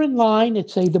 If you're in line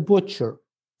at, say, the butcher,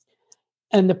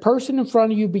 and the person in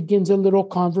front of you begins a little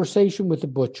conversation with the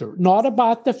butcher, not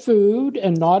about the food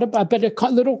and but a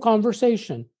little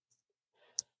conversation,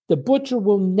 the butcher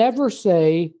will never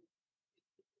say,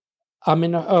 I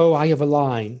have a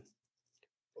line.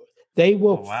 They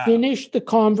will finish the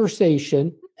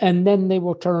conversation and then they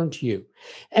will turn to you.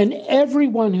 And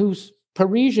everyone who's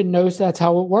Parisian knows that's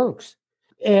how it works.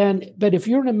 But if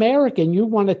you're an American, you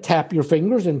want to tap your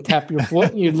fingers and tap your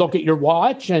foot, and you look at your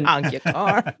watch and on your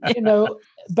car.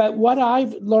 But what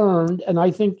I've learned, and I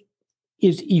think,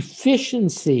 is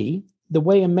efficiency. The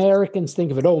way Americans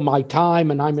think of it, my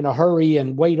time, and I'm in a hurry,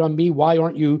 and wait on me. Why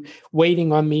aren't you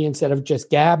waiting on me instead of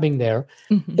just gabbing there?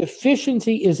 Mm-hmm.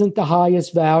 Efficiency isn't the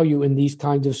highest value in these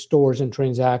kinds of stores and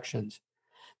transactions.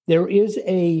 There is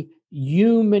a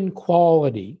human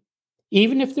quality.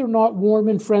 Even if they're not warm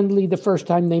and friendly the first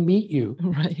time they meet you,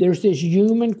 right, there's this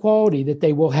human quality that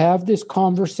they will have this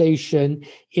conversation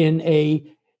in a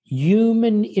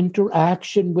human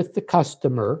interaction with the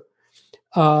customer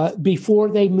before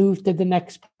they move to the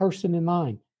next person in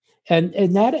line. And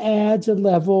that adds a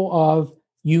level of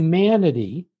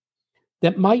humanity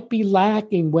that might be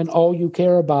lacking when all you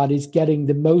care about is getting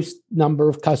the most number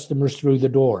of customers through the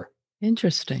door.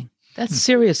 Interesting. That's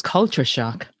serious culture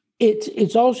shock.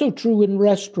 It's also true in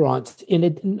restaurants.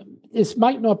 This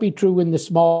might not be true in the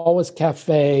smallest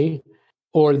cafe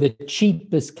or the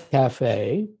cheapest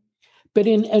cafe, but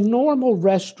in a normal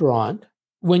restaurant,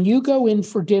 when you go in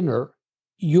for dinner,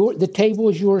 the table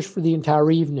is yours for the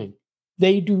entire evening.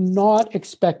 They do not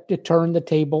expect to turn the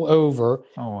table over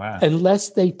unless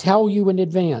they tell you in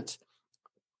advance.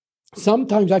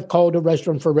 Sometimes I've called a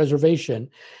restaurant for a reservation,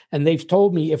 and they've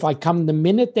told me if I come the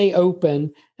minute they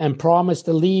open and promise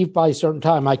to leave by a certain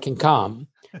time, I can come.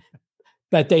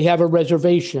 But they have a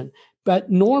reservation. But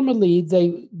normally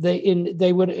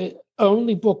they would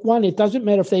only book one. It doesn't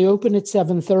matter if they open at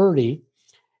 7:30.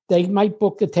 They might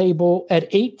book the table at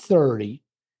 8:30.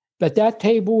 But that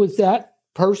table is that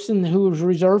person who has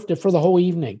reserved it for the whole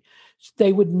evening.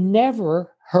 They would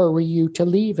never hurry you to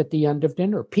leave at the end of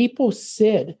dinner. People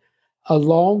sit a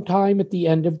long time at the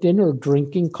end of dinner,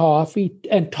 drinking coffee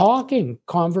and talking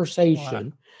conversation.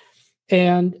 Wow.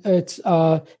 And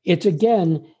it's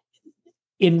again,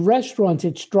 in restaurants,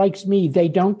 it strikes me, they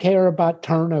don't care about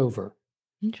turnover.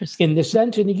 Interesting. In the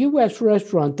sense, in a U.S.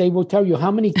 restaurant, they will tell you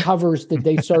how many covers did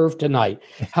they serve tonight.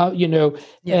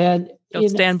 And they'll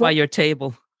stand by your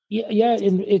table. Yeah,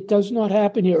 and it does not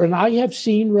happen here. And I have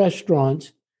seen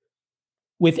restaurants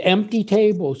with empty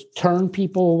tables turn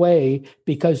people away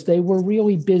because they were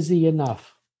really busy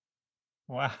enough.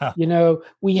 Wow.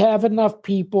 We have enough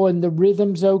people and the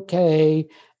rhythm's okay.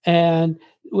 And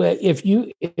if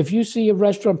you see a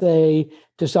restaurant say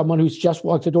to someone who's just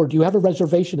walked the door, do you have a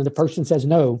reservation? And the person says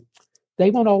no,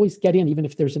 they won't always get in, even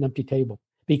if there's an empty table,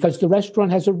 because the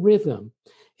restaurant has a rhythm,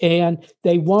 and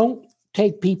they won't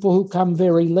take people who come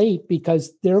very late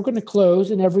because they're going to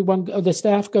close and the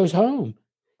staff goes home.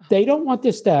 They don't want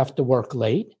the staff to work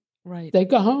late. Right. They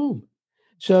go home.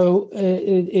 So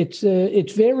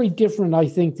it's very different, I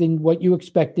think, than what you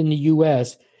expect in the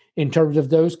U.S. in terms of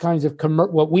those kinds of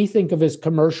what we think of as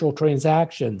commercial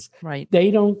transactions. Right.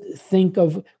 They don't think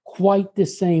of quite the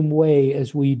same way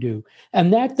as we do.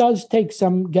 And that does take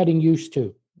some getting used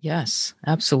to. Yes,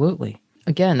 absolutely.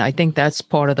 Again, I think that's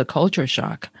part of the culture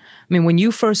shock. I mean, when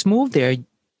you first moved there,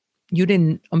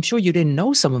 I'm sure you didn't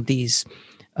know some of these.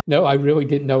 No, I really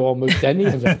didn't know almost any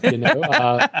of it,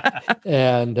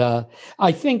 and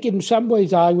I think in some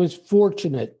ways I was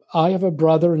fortunate. I have a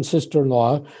brother and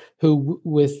sister-in-law who,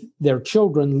 with their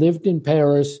children, lived in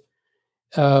Paris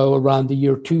around the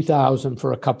year 2000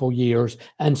 for a couple years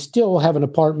and still have an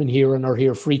apartment here and are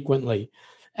here frequently.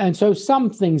 And so some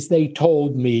things they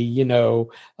told me,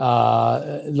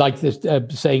 like this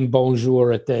saying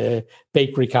bonjour at the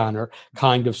bakery counter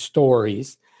kind of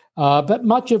stories. But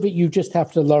much of it you just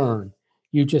have to learn.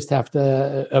 You just have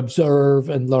to observe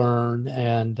and learn,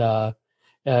 and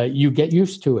you get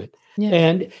used to it.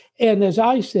 Yeah. And as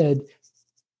I said,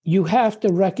 you have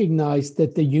to recognize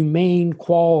that the humane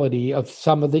quality of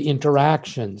some of the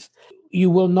interactions. You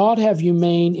will not have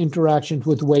humane interactions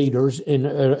with waiters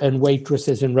and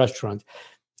waitresses in restaurants.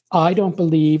 I don't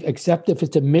believe, except if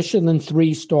it's a Michelin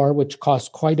 3-star, which costs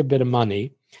quite a bit of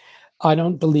money, I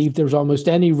don't believe there's almost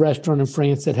any restaurant in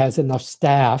France that has enough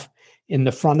staff in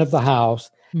the front of the house,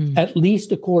 at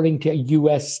least according to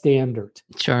U.S. standards.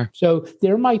 Sure. So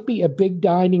there might be a big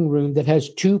dining room that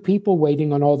has 2 people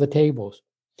waiting on all the tables.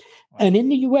 And in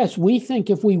the U.S., we think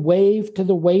if we wave to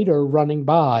the waiter running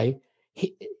by,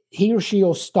 he or she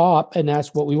will stop and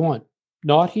ask what we want.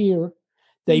 Not here.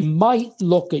 They might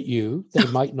look at you. They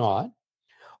might not.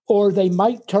 Or they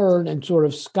might turn and sort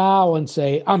of scowl and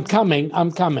say, I'm coming.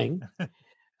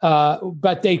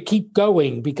 But they keep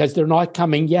going because they're not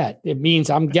coming yet. It means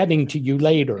I'm getting to you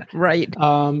later. Right.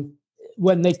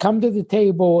 When they come to the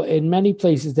table, in many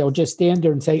places, they'll just stand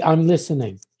there and say, I'm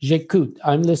listening. J'écoute.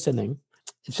 I'm listening.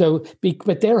 So,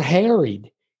 but they're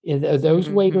harried. Those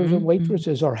waiters and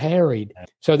waitresses are harried.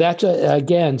 So that's,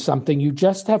 again, something you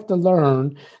just have to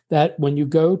learn, that when you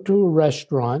go to a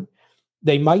restaurant,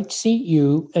 they might seat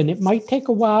you, and it might take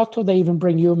a while till they even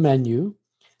bring you a menu.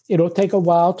 It'll take a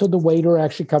while till the waiter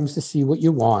actually comes to see what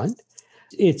you want.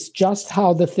 It's just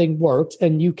how the thing works,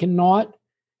 and you cannot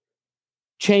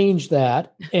change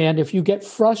that. And if you get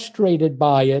frustrated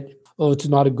by it, it's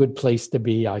not a good place to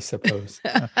be, I suppose.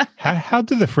 How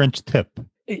do the French tip?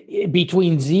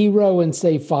 Between 0 and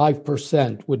say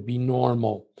 5% would be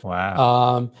normal.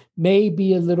 Wow.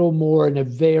 Maybe a little more in a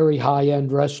very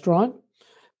high-end restaurant.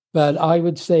 But I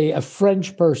would say a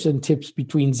French person tips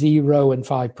between 0 and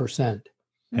 5%.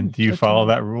 And do you follow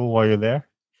that rule while you're there?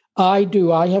 I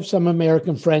do. I have some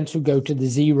American friends who go to the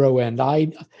 0 end.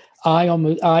 I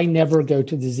never go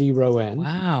to the 0 end.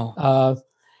 Wow.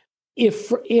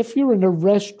 If you're in a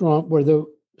restaurant where the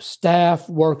staff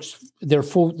works,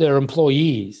 their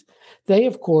employees, they,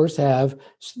 of course, have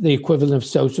the equivalent of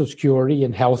Social Security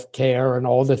and health care and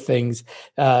all the things.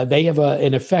 They have,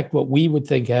 in effect, what we would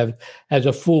think of as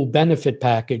a full benefit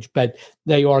package, but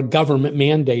they are government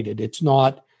mandated. It's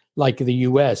not like the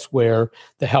U.S., where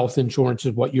the health insurance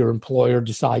is what your employer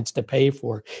decides to pay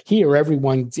for. Here,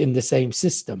 everyone's in the same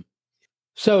system.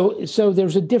 So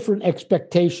there's a different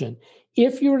expectation.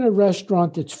 If you're in a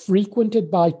restaurant that's frequented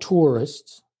by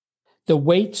tourists, the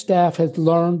wait staff has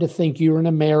learned to think you're an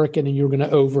American and you're going to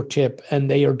overtip, and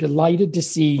they are delighted to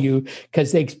see you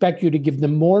because they expect you to give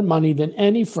them more money than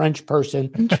any French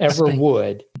person ever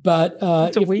would. But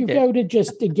if you go to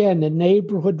just, again, a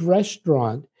neighborhood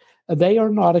restaurant, they are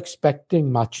not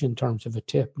expecting much in terms of a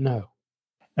tip, no.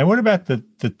 And what about the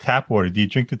tap water? Do you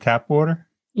drink the tap water?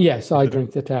 Yes, I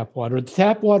drink the tap water. The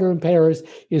tap water in Paris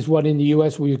is what in the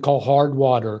U.S. we would call hard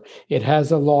water. It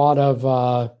has a lot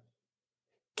of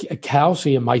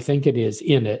calcium, I think it is,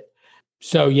 in it.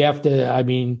 So you have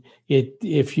to,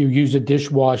 if you use a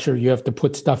dishwasher, you have to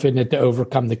put stuff in it to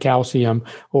overcome the calcium,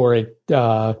 or it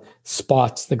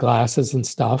spots the glasses and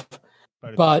stuff.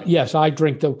 But yes, I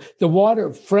drink the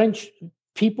water. French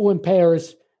people in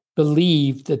Paris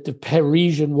believe that the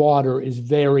Parisian water is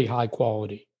very high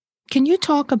quality. Can you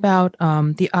talk about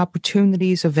the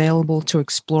opportunities available to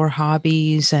explore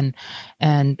hobbies, and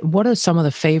what are some of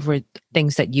the favorite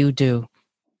things that you do?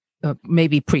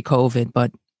 Maybe pre-COVID,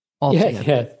 but all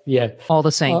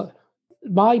the same.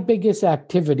 My biggest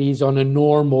activities on a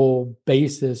normal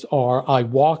basis are I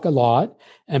walk a lot,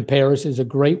 and Paris is a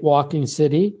great walking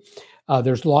city.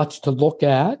 There's lots to look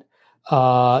at.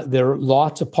 There are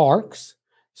lots of parks.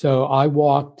 So I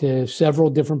walk to several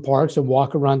different parks and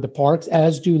walk around the parks,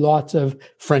 as do lots of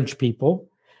French people.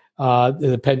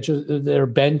 There are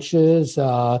benches.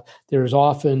 There's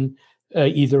often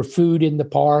either food in the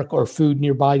park or food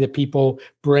nearby that people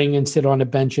bring and sit on a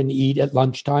bench and eat at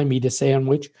lunchtime, eat a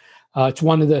sandwich. It's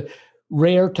one of the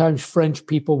rare times French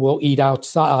people will eat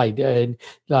outside and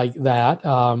like that.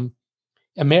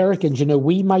 Americans,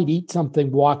 we might eat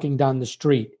something walking down the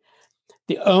street.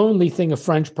 The only thing a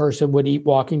French person would eat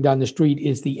walking down the street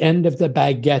is the end of the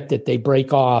baguette that they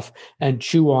break off and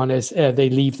chew on as they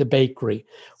leave the bakery.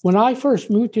 When I first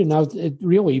moved here, now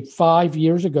really 5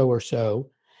 years ago or so,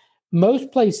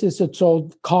 most places that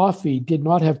sold coffee did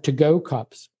not have to-go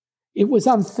cups. It was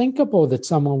unthinkable that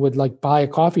someone would buy a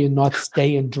coffee and not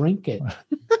stay and drink it.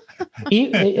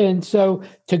 And so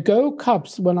to-go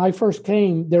cups, when I first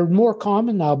came, they're more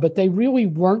common now, but they really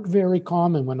weren't very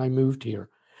common when I moved here.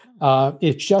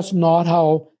 It's just not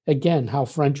how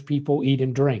French people eat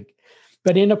and drink.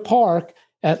 But in a park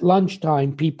at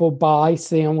lunchtime, people buy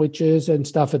sandwiches and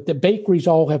stuff. At the bakeries,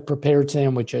 all have prepared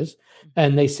sandwiches,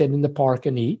 and they sit in the park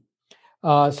and eat.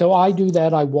 So I do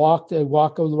that. I walk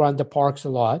around the parks a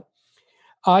lot.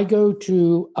 I go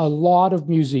to a lot of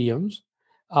museums.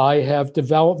 I have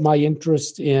developed my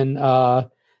interest in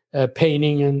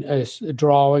painting and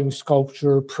drawing,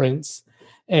 sculpture, prints.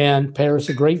 And Paris,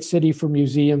 a great city for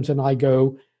museums, and I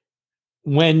go,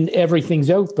 when everything's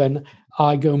open,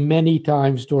 I go many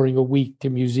times during a week to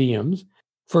museums.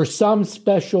 For some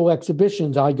special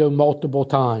exhibitions, I go multiple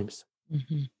times.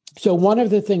 Mm-hmm. So one of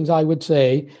the things I would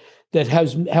say that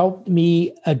has helped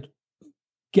me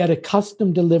get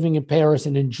accustomed to living in Paris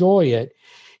and enjoy it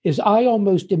is I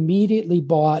almost immediately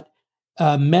bought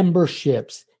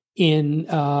memberships in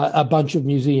a bunch of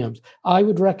museums. I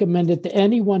would recommend it to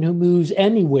anyone who moves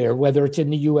anywhere, whether it's in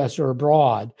the US or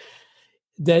abroad,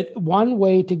 that one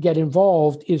way to get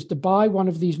involved is to buy one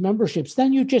of these memberships.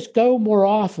 Then you just go more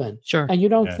often. Sure. And you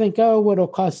don't think, it'll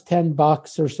cost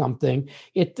 $10 or something.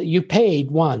 You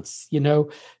paid once,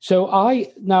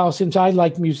 So since I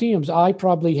like museums, I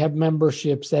probably have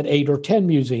memberships at 8 or 10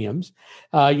 museums.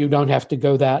 You don't have to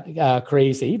go that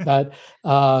crazy, but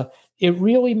it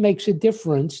really makes a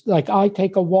difference. Like I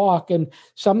take a walk and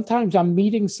sometimes I'm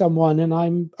meeting someone and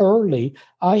I'm early.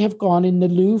 I have gone in the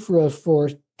Louvre for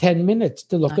 10 minutes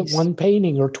to look at one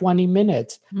painting or 20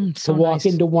 minutes to walk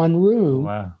into one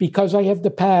room because I have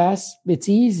the pass. It's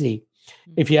easy.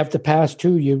 If you have the pass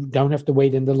too, you don't have to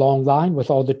wait in the long line with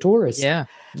all the tourists. Yeah.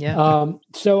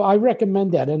 So I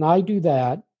recommend that. And I do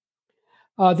that.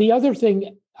 The other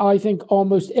thing I think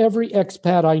almost every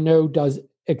expat I know does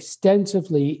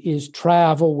extensively is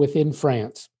travel within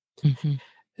France.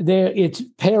 Mm-hmm.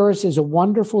 Paris is a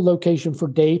wonderful location for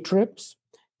day trips.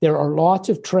 There are lots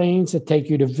of trains that take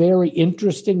you to very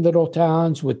interesting little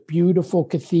towns with beautiful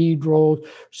cathedrals,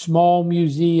 small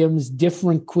museums,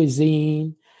 different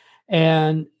cuisine.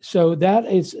 And so that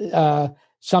is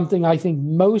something I think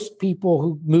most people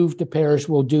who move to Paris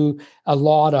will do a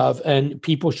lot of, and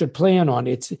people should plan on.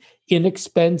 It's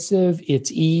inexpensive,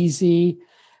 it's easy.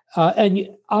 And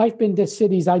I've been to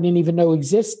cities I didn't even know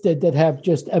existed that have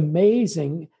just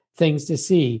amazing things to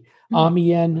see.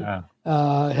 Amiens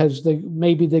has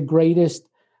maybe the greatest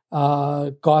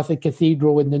Gothic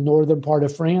cathedral in the northern part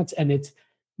of France, and it's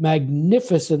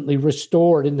magnificently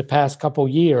restored in the past couple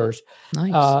years.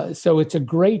 Nice. So it's a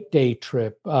great day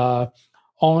trip.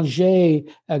 Angers,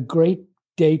 a great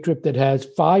day trip that has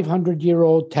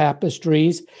 500-year-old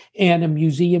tapestries and a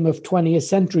museum of 20th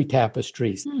century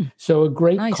tapestries. So a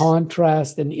great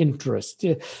contrast and interest.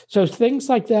 So things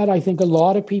like that, I think a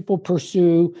lot of people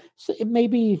pursue.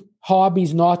 Maybe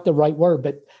hobby's not the right word,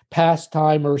 but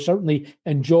pastime or certainly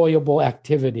enjoyable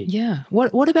activity. Yeah.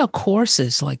 What about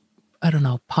courses like, I don't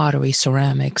know, pottery,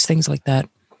 ceramics, things like that?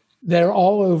 They're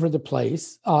all over the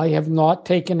place. I have not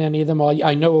taken any of them.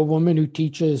 I know a woman who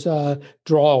teaches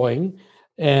drawing,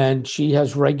 and she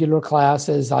has regular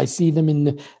classes. I see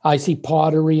them I see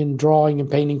pottery and drawing and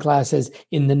painting classes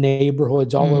in the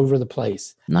neighborhoods all over the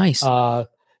place. Nice.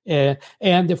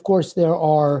 And of course, there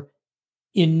are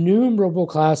innumerable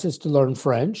classes to learn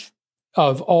French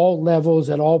of all levels,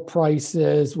 at all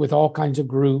prices, with all kinds of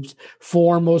groups,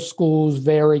 formal schools,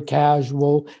 very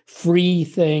casual, free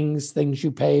things you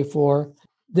pay for.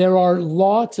 There are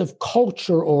lots of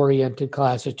culture-oriented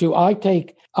classes too. I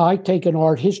take an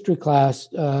art history class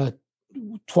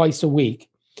twice a week,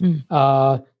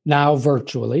 now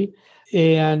virtually,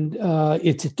 and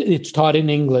it's taught in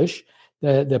English.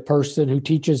 The person who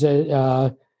teaches it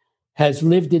has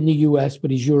lived in the U.S.,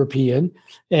 but he's European,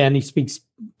 and he speaks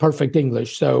perfect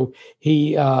English. So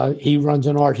he runs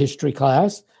an art history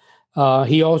class.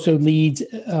 He also leads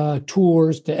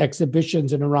tours to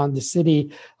exhibitions and around the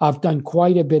city. I've done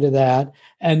quite a bit of that.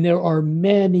 And there are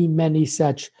many, many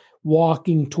such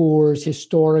walking tours,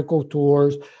 historical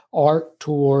tours, art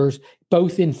tours,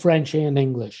 both in French and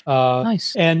English.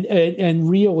 Nice. And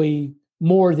really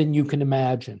more than you can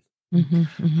imagine.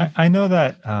 I know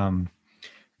that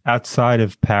outside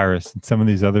of Paris and some of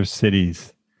these other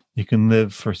cities, you can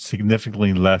live for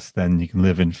significantly less than you can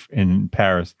live in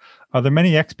Paris. Are there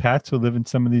many expats who live in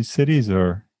some of these cities,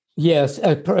 or? Yes,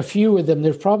 a few of them.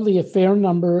 There's probably a fair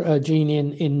number, Gene,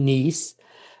 in Nice.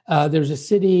 There's a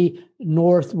city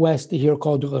northwest of here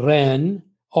called Rennes,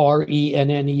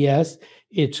 Rennes.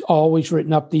 It's always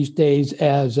written up these days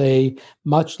as a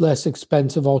much less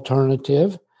expensive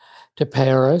alternative to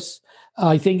Paris.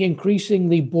 I think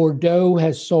increasingly Bordeaux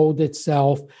has sold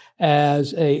itself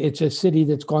as it's a city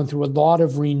that's gone through a lot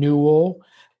of renewal.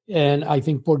 And I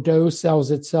think Bordeaux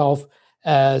sells itself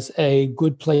as a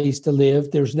good place to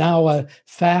live. There's now a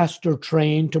faster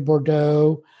train to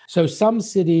Bordeaux. So some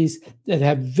cities that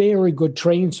have very good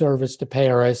train service to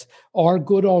Paris are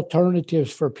good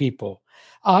alternatives for people.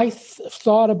 I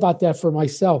thought about that for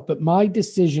myself, but my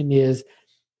decision,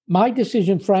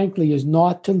 frankly, is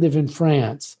not to live in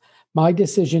France. My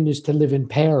decision is to live in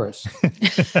Paris.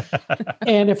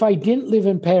 And if I didn't live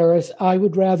in Paris, I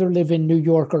would rather live in New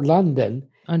York or London.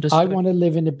 Understood. I want to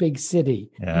live in a big city.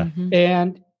 Yeah.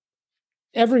 And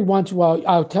every once in a while,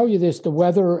 I'll tell you this, the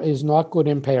weather is not good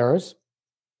in Paris.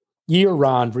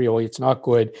 Year-round, really, it's not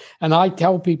good. And I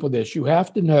tell people this, you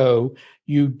have to know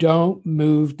you don't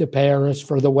move to Paris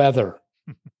for the weather.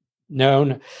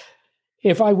 No.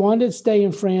 If I wanted to stay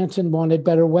in France and wanted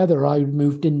better weather, I would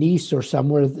move to Nice or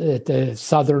somewhere at the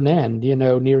southern end,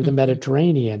 near the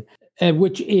Mediterranean,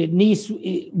 Nice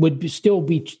would still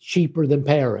be cheaper than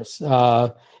Paris.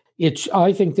 I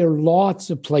think there are lots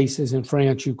of places in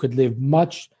France you could live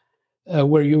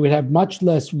where you would have much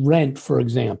less rent, for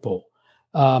example,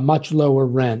 much lower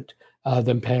rent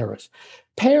than Paris.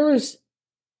 Paris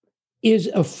is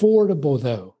affordable,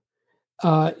 though.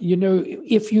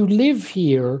 If you live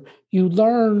here, you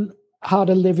learn how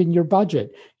to live in your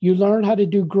budget. You learn how to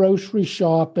do grocery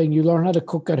shopping. You learn how to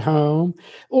cook at home,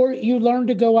 or you learn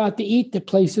to go out to eat to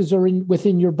places are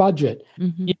within your budget.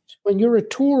 When you're a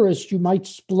tourist, you might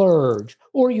splurge,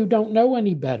 or you don't know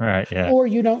any better, Right, yeah. or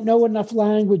you don't know enough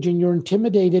language and you're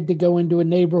intimidated to go into a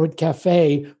neighborhood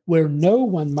cafe where no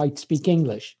one might speak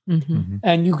English,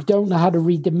 and you don't know how to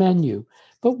read the menu.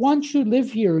 But once you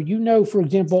live here, for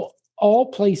example, all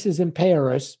places in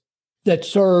Paris that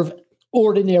serve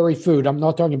ordinary food, I'm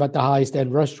not talking about the highest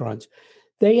end restaurants,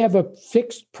 they have a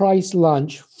fixed price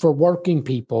lunch for working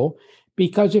people,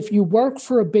 because if you work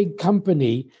for a big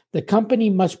company, the company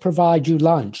must provide you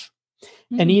lunch.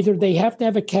 And either they have to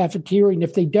have a cafeteria, and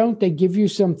if they don't, they give you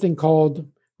something called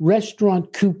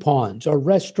restaurant coupons or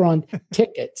restaurant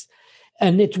tickets.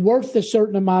 And it's worth a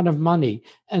certain amount of money.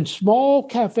 And small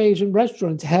cafes and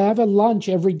restaurants have a lunch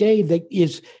every day that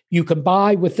you can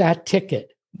buy with that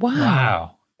ticket.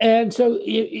 Wow. And so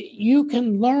you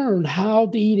can learn how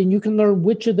to eat, and you can learn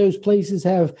which of those places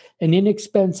have an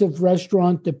inexpensive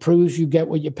restaurant that proves you get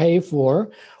what you pay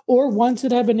for, or ones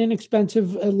that have an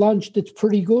inexpensive lunch that's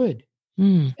pretty good.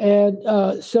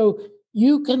 And so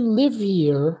you can live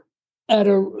here at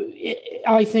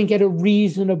a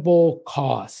reasonable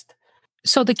cost.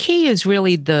 So the key is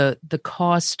really the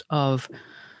cost of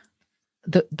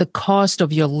the cost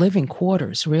of your living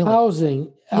quarters, really.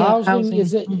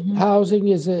 Housing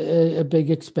is a big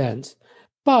expense,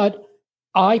 but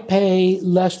I pay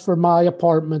less for my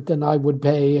apartment than I would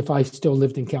pay if I still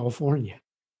lived in California.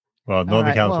 Well,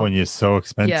 Northern California is so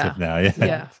expensive now.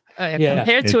 Yeah.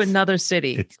 Compared to another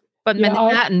city, but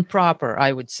Manhattan proper,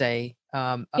 I would say.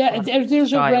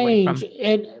 There's a range.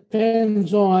 It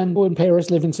depends on people in Paris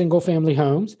live in single-family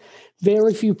homes.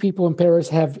 Very few people in Paris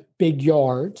have big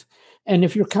yards. And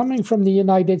if you're coming from the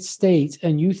United States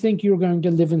and you think you're going to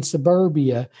live in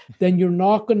suburbia, then you're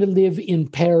not going to live in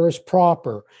Paris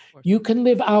proper. You can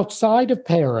live outside of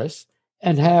Paris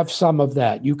and have some of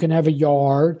that. You can have a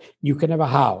yard, you can have a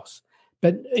house.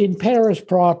 But in Paris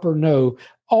proper, no.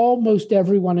 Almost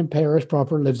everyone in Paris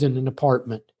proper lives in an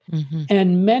apartment.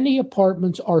 And many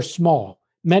apartments are small.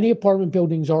 Many apartment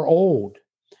buildings are old.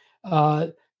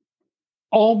 Almost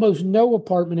no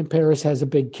apartment in Paris has a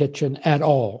big kitchen at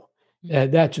all.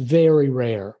 That's very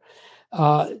rare.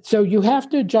 So you have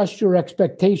to adjust your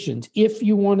expectations. If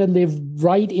you want to live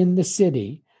right in the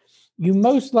city, you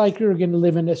most likely are going to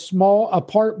live in a small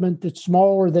apartment that's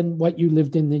smaller than what you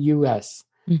lived in the U.S.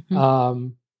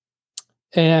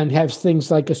 And have things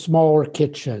like a smaller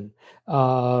kitchen.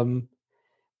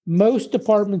 Most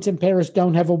apartments in Paris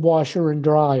don't have a washer and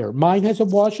dryer. Mine has a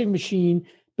washing machine,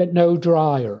 but no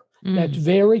dryer. That's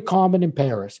very common in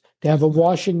Paris, to have a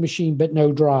washing machine, but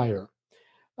no dryer.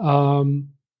 A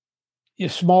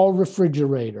small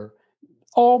refrigerator,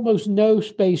 almost no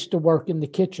space to work in the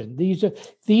kitchen. These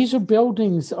are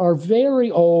buildings are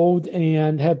very old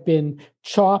and have been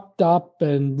chopped up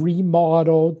and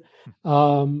remodeled.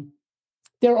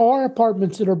 There are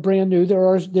apartments that are brand new.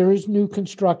 There is new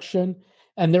construction,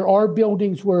 and there are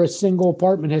buildings where a single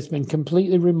apartment has been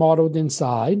completely remodeled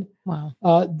inside. Wow.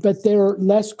 But they're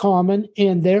less common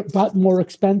and they're but more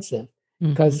expensive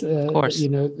because of course.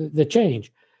 the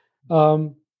change.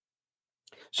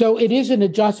 So it is an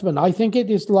adjustment. I think it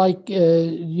is like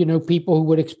people who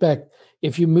would expect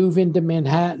if you move into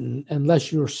Manhattan,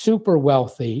 unless you're super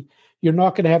wealthy, you're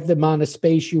not going to have the amount of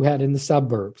space you had in the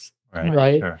suburbs.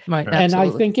 Right. Sure, Right. sure. And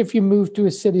I think if you move to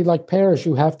a city like Paris,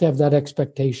 you have to have that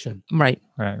expectation. Right.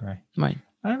 I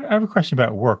have a question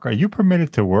about work. Are you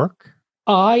permitted to work?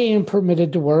 I am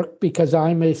permitted to work because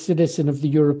I'm a citizen of the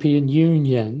European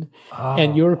Union,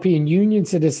 and European Union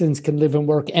citizens can live and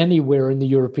work anywhere in the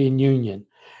European Union.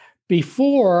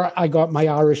 Before I got my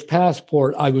Irish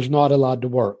passport, I was not allowed to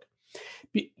work.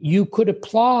 You could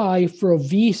apply for a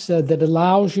visa that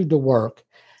allows you to work,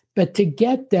 but to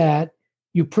get that,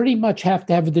 you pretty much have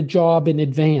to have the job in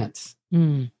advance.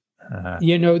 It's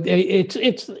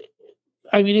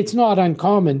not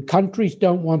uncommon. Countries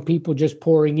don't want people just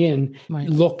pouring in,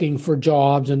 looking for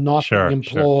jobs and not being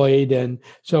employed and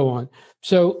so on.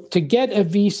 So to get a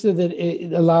visa that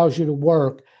it allows you to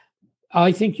work,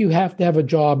 I think you have to have a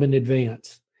job in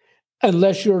advance,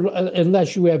 unless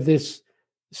you have this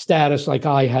status like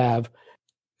I have,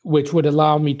 which would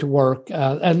allow me to work.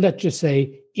 And let's just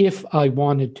say, if I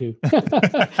wanted to.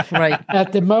 Right.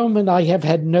 At the moment, I have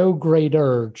had no great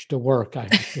urge to work, I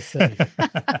have to say.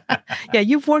 Yeah,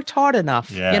 you've worked hard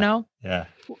enough, Yeah.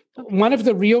 One of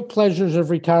the real pleasures of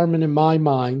retirement in my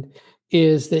mind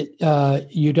is that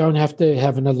you don't have to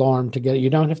have an alarm to get it. You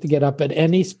don't have to get up at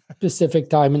any specific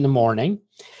time in the morning.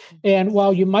 And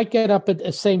while you might get up at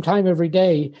the same time every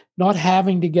day, not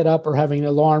having to get up or having an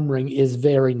alarm ring is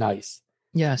very nice.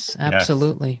 Yes,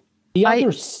 absolutely. The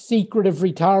other secret of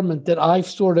retirement that I've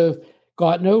sort of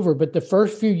gotten over, but the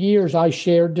first few years I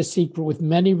shared the secret with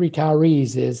many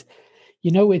retirees is,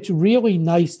 it's really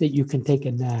nice that you can take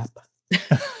a nap.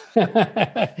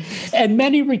 And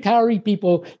many retiree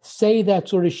people say that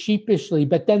sort of sheepishly,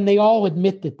 but then they all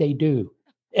admit that they do.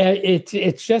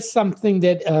 It's just something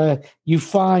that you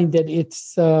find that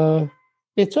it's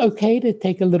okay to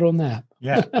take a little nap.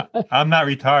 Yeah, I'm not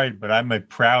retired, but I'm a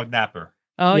proud napper.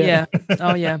 Oh, yeah.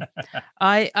 Oh, yeah.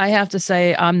 I have to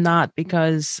say I'm not,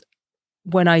 because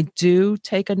when I do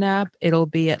take a nap, it'll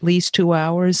be at least 2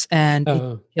 hours and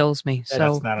it kills me.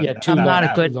 So I'm not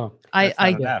a good,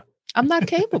 I'm not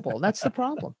capable. That's the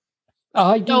problem.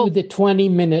 I do the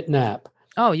 20-minute nap.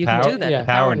 Oh, you can do that. Yeah,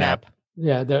 power nap.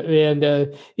 Yeah.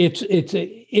 It's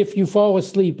if you fall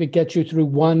asleep, it gets you through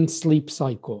one sleep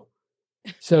cycle.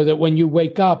 So that when you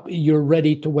wake up, you're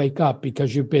ready to wake up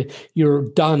because you're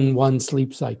done one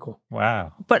sleep cycle.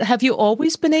 Wow. But have you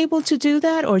always been able to do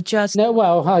that, or just? No,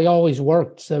 well, I always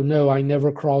worked. So no, I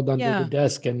never crawled under the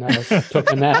desk and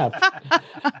took a nap.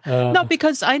 No,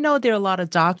 because I know there are a lot of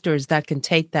doctors that can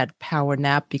take that power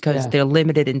nap because they're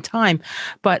limited in time.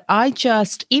 But I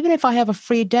just, even if I have a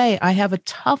free day, I have a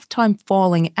tough time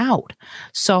falling out.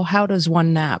 So how does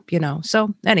one nap,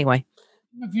 So anyway.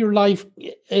 Of your life,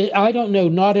 I don't know.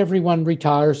 Not everyone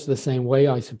retires the same way,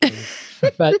 I suppose.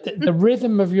 But the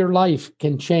rhythm of your life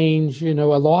can change, a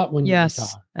lot when you retire.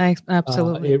 Yes,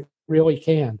 absolutely. It really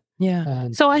can. Yeah.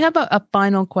 And so I have a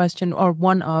final question, or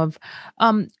one of,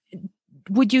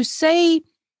 would you say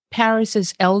Paris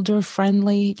is elder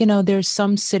friendly? There's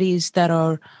some cities that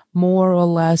are more or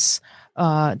less,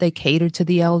 they cater to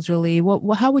the elderly.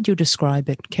 How would you describe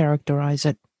it, characterize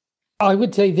it? I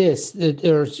would say this, that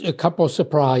there's a couple of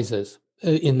surprises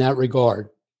in that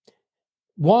regard.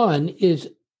 One is,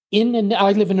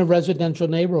 I live in a residential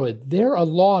neighborhood. There are a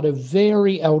lot of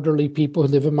very elderly people who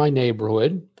live in my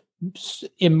neighborhood.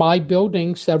 In my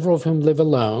building, several of whom live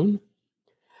alone.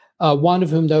 One of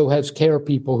whom, though, has care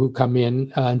people who come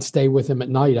in and stay with him at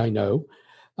night, I know.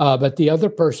 But the other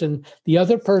person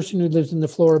who lives in the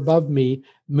floor above me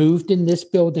moved in this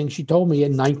building, she told me,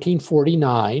 in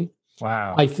 1949.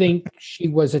 Wow. I think she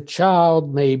was a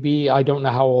child, maybe. I don't know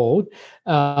how old.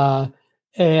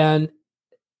 And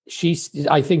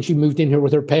I think she moved in here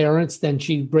with her parents. Then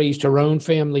she raised her own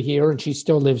family here, and she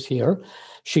still lives here.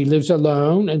 She lives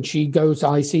alone, and she goes,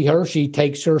 I see her, she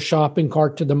takes her shopping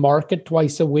cart to the market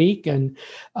twice a week, and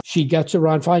she gets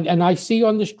around fine. And I see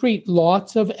on the street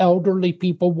lots of elderly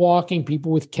people walking,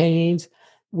 people with canes,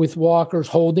 with walkers,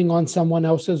 holding on someone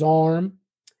else's arm.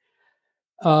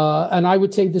 And I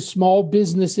would say the small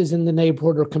businesses in the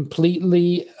neighborhood are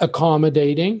completely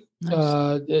accommodating.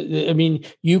 Nice. I mean,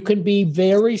 you can be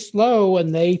very slow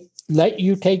and they let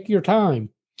you take your time.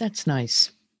 That's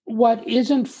nice. What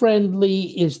isn't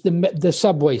friendly is the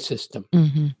subway system.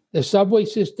 Mm-hmm. The subway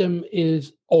system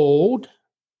is old.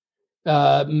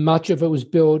 Much of it was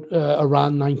built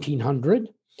around 1900.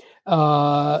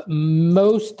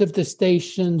 Most of the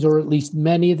stations, or at least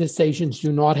many of the stations,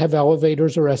 do not have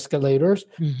elevators or escalators,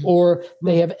 mm-hmm. or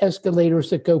they have escalators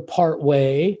that go part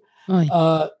way.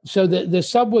 So the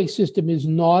subway system is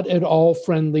not at all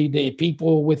friendly to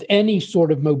people with any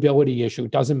sort of mobility issue.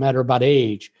 It doesn't matter about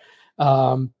age.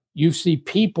 You see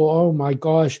people, oh my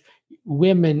gosh,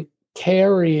 women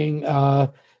carrying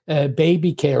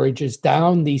baby carriages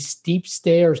down these steep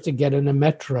stairs to get in a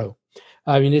metro.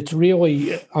 I mean, it's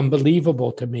really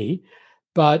unbelievable to me.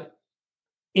 But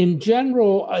in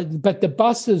general, but the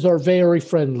buses are very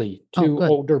friendly to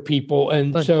older people.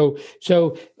 And so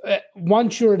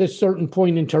once you're at a certain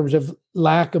point in terms of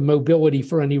lack of mobility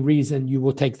for any reason, you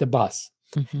will take the bus.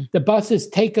 Mm-hmm. The buses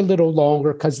take a little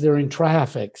longer because they're in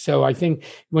traffic. So I think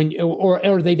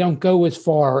or they don't go as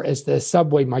far as the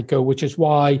subway might go, which is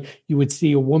why you would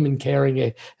see a woman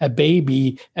carrying a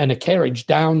baby and a carriage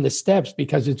down the steps,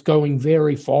 because it's going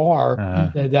very far.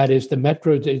 That is, the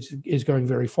metro is going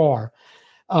very far.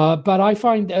 But I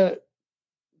find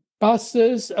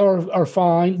buses are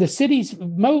fine. The cities,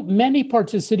 many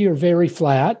parts of the city are very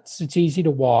flat. So it's easy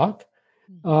to walk.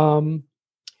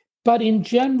 But in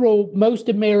general, most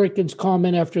Americans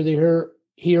comment after they're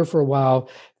here for a while,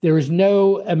 there is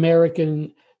no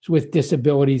Americans with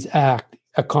Disabilities Act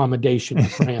accommodation in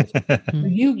France.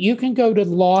 You can go to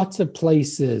lots of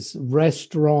places,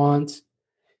 restaurants,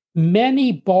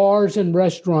 many bars and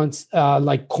restaurants,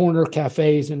 like corner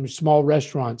cafes and small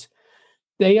restaurants.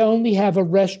 They only have a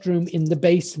restroom in the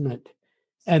basement,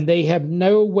 and they have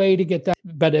no way to get that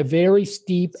but a very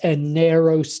steep and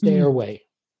narrow stairway.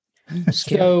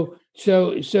 So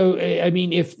I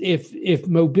mean, if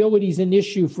mobility is an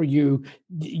issue for you,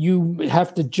 you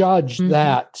have to judge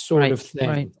that sort of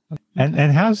thing. Right.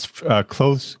 And how's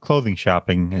clothing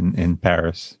shopping in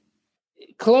Paris?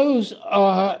 Clothes.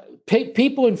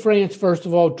 People in France, first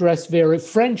of all,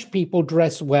 French people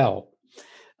dress well.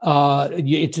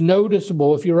 It's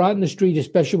noticeable if you're out in the street,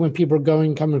 especially when people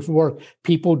are coming from work.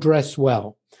 People dress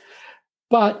well,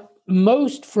 but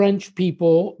most French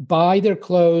people buy their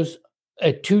clothes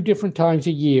at two different times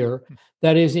a year.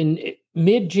 That is, in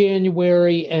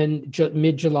mid-January and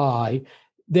mid-July.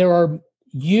 There are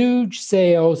huge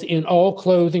sales in all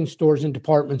clothing stores and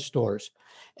department stores.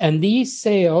 And these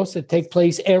sales that take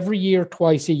place every year,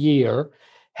 twice a year,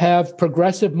 have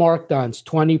progressive markdowns,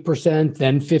 20%,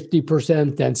 then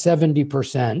 50%, then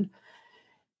 70%.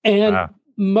 And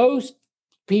most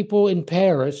people in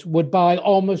Paris would buy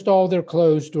almost all their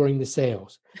clothes during the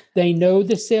sales. They know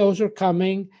the sales are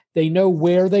coming. They know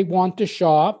where they want to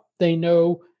shop. They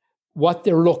know what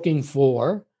they're looking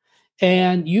for.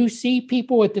 And you see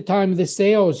people at the time of the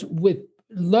sales with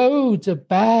loads of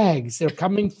bags. They're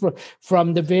coming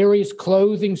from the various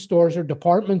clothing stores or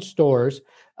department stores.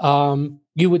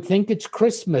 You would think it's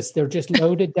Christmas. They're just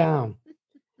loaded down.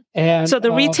 And so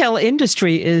the retail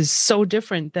industry is so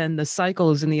different than the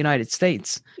cycles in the United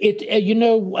States. That's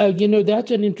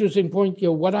an interesting point.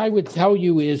 What I would tell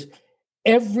you is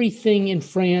everything in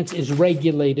France is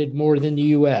regulated more than the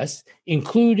U.S.,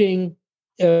 including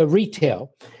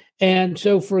retail. And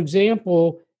so, for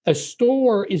example, a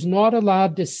store is not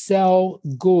allowed to sell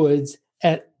goods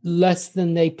at less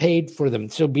than they paid for them,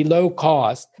 so below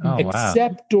cost,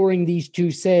 except during these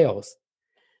two sales.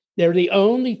 They're the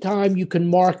only time you can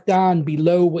mark down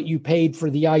below what you paid for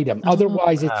the item.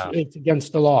 Otherwise, it's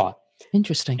against the law.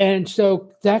 Interesting. And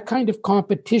so that kind of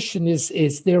competition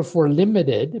is therefore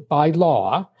limited by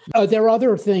law. There are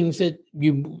other things that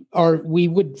we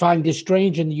would find as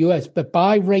strange in the U.S., but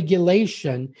by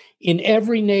regulation, in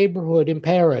every neighborhood in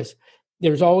Paris,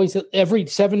 there's always, every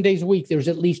 7 days a week, there's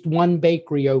at least one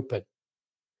bakery open.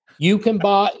 You can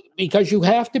buy, because you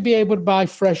have to be able to buy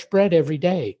fresh bread every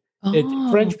day.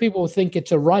 French people think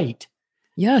it's a right.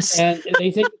 Yes. And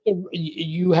they think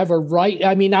you have a right.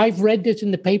 I mean, I've read this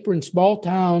in the paper in small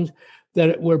towns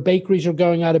where bakeries are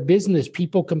going out of business.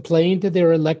 People complain to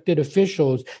their elected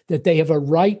officials that they have a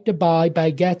right to buy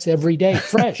baguettes every day,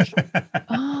 fresh.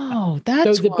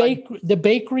 That's so the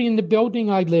bakery in the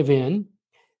building I live in,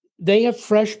 They have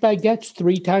fresh baguettes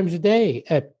 3 times a day.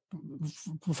 At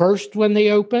first when they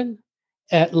open,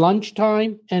 at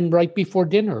lunchtime, and right before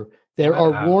dinner. There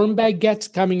are warm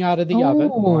baguettes coming out of the oven.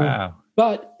 Wow.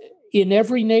 But in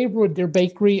every neighborhood,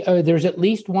 there's at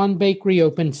least one bakery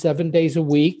open 7 days a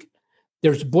week.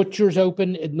 There's butchers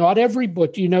open. Not every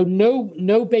butcher,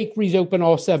 no bakeries open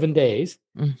all 7 days.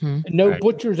 No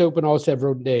butchers open all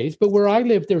 7 days. But where I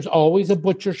live, there's always a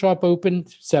butcher shop open,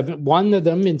 one of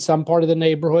them in some part of the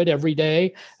neighborhood every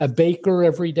day, a baker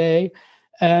every day.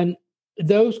 And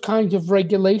those kinds of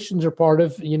regulations are part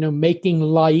of, making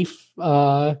life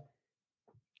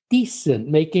decent,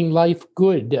 making life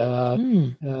good.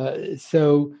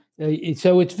 So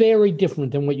it's very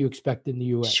different than what you expect in the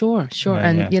U.S. Sure.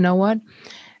 And you know what?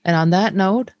 And on that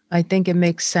note, I think it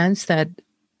makes sense that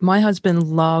my husband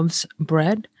loves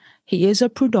bread. He is a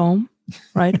prud'homme,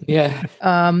 right? Yeah.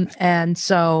 And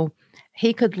so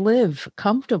he could live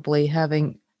comfortably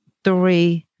having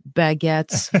 3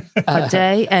 baguettes a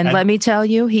day. And let me tell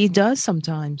you, he does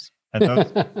sometimes.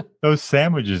 And those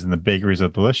sandwiches in the bakeries are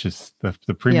delicious.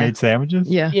 The pre-made sandwiches.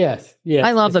 Yeah. Yes.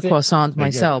 I love the croissants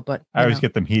myself, but I always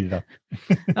get them heated up.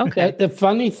 Okay. The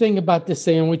funny thing about the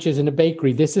sandwiches in a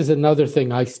bakery, this is another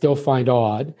thing I still find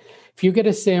odd. If you get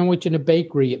a sandwich in a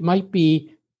bakery, it might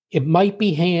be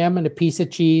ham and a piece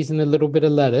of cheese and a little bit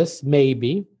of lettuce,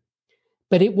 maybe,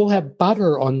 but it will have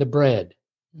butter on the bread.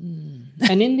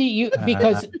 And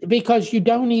because you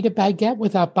don't eat a baguette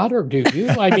without butter, do you?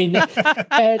 I mean,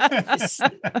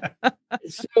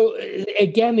 so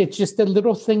again, it's just a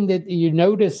little thing that you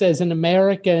notice as an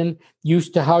American,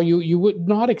 used to how you would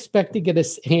not expect to get a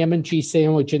ham and cheese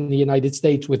sandwich in the United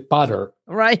States with butter.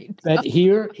 Right. But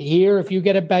here, if you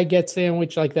get a baguette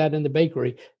sandwich like that in the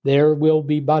bakery, there will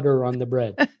be butter on the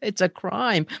bread. It's a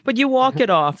crime, but you walk it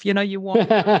off. You walk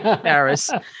it off in Paris.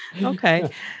 Okay.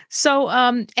 So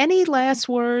any last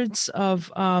words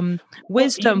of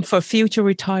wisdom for future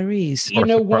retarees?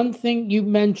 One thing you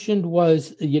mentioned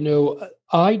was,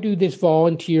 I do this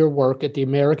volunteer work at the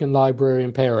American Library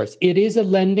in Paris. It is a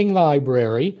lending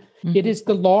library. Mm-hmm. It is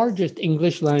the largest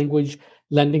English language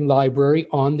lending library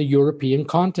on the European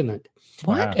continent.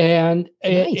 What? And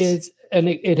Nice.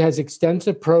 it has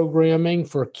extensive programming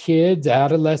for kids,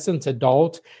 adolescents,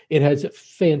 adults. It has a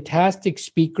fantastic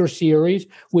speaker series,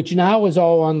 which now is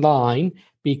all online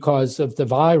because of the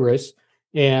virus.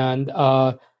 And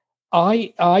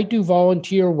I do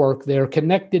volunteer work there,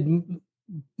 connected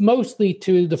mostly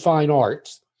to the fine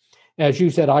arts. As you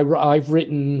said, I've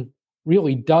written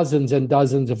really dozens and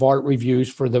dozens of art reviews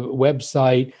for the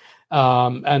website,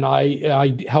 and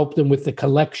I help them with the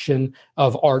collection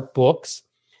of art books.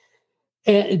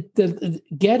 And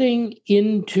getting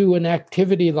into an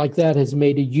activity like that has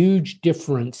made a huge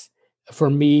difference for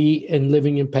me in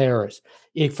living in Paris.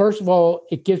 First of all,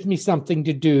 it gives me something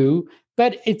to do,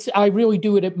 but I really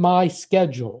do it at my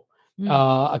schedule.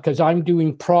 Because I'm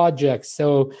doing projects.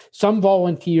 So some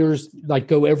volunteers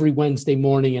go every Wednesday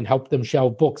morning and help them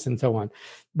shelve books and so on.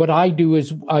 What I do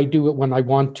is I do it when I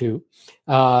want to,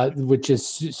 which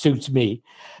suits me.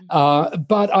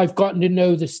 But I've gotten to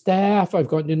know the staff. I've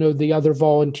gotten to know the other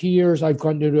volunteers. I've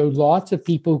gotten to know lots of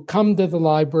people who come to the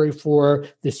library for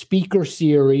the speaker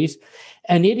series.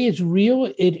 And it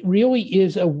really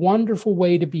is a wonderful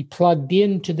way to be plugged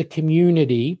into the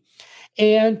community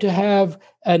and to have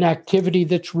an activity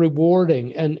that's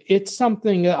rewarding. And it's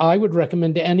something that I would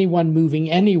recommend to anyone moving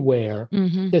anywhere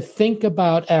to think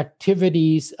about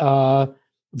activities,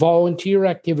 volunteer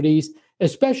activities,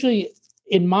 especially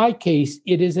in my case,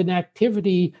 it is an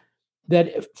activity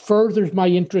that furthers my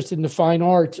interest in the fine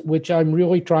arts, which I'm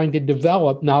really trying to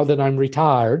develop now that I'm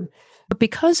retired. But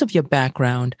because of your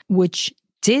background, which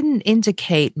didn't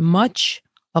indicate much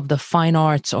of the fine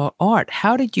arts or art,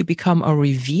 how did you become a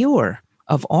reviewer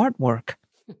of artwork?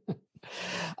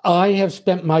 I have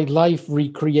spent my life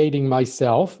recreating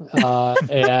myself,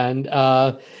 and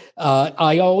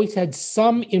I always had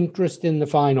some interest in the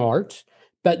fine arts,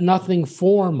 but nothing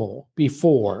formal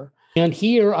before. And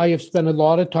here I have spent a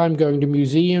lot of time going to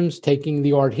museums, taking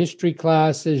the art history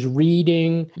classes,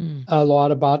 reading a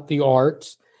lot about the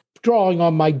arts, drawing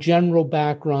on my general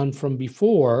background from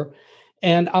before.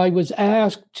 And I was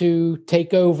asked to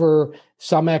take over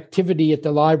some activity at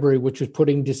the library, which was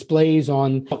putting displays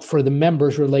on for the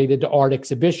members related to art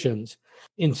exhibitions.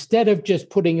 Instead of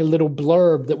just putting a little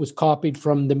blurb that was copied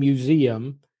from the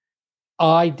museum,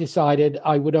 I decided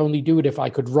I would only do it if I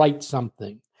could write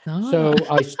something. So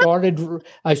I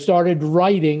started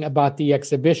writing about the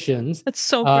exhibitions. That's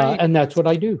so great. And that's what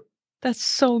I do. That's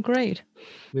so great.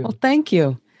 Yeah. Well, thank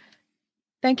you.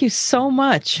 Thank you so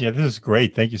much. Yeah, this is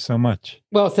great. Thank you so much.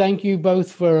 Well, thank you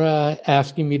both for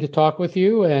asking me to talk with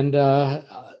you. And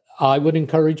I would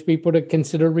encourage people to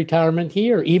consider retirement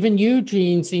here. Even you,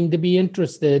 Gene, seem to be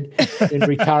interested in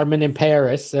retirement in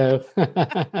Paris. So,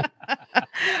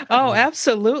 Oh,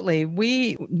 absolutely.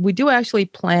 We do actually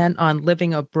plan on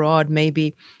living abroad,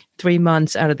 maybe 3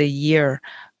 months out of the year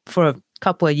for a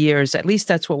couple of years. At least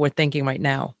that's what we're thinking right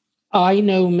now. I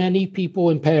know many people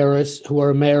in Paris who are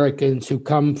Americans who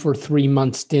come for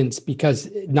 3-month stints because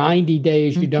 90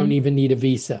 days, you don't even need a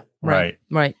visa. Right.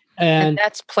 And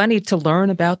that's plenty to learn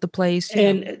about the place.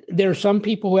 And there are some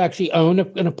people who actually own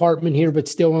an apartment here, but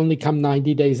still only come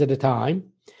 90 days at a time.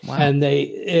 Wow. And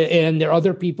there are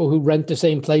other people who rent the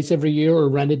same place every year or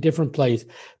rent a different place.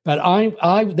 But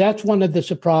that's one of the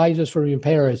surprises for me in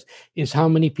Paris is how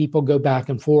many people go back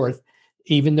and forth,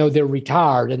 even though they're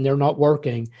retired and they're not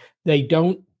working. They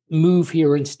don't move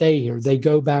here and stay here. They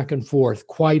go back and forth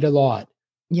quite a lot.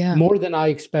 Yeah. More than I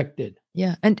expected.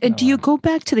 Yeah. And do you go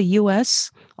back to the U.S.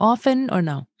 often or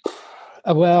no?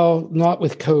 Well, not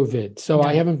with COVID. So No.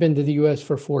 I haven't been to the U.S.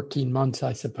 for 14 months,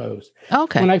 I suppose.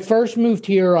 Okay. When I first moved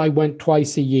here, I went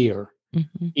twice a year,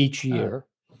 each year.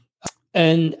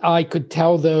 And I could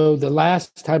tell, though, the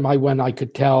last time I went, I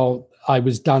could tell I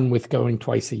was done with going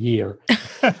twice a year.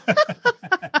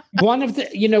 One of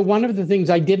the things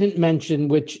I didn't mention,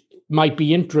 which might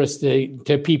be interesting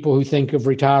to people who think of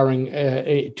retiring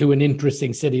to an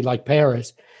interesting city like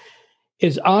Paris,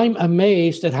 is I'm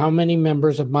amazed at how many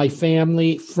members of my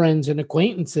family, friends, and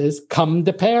acquaintances come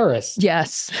to Paris.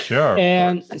 Yes. Sure.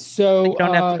 And so You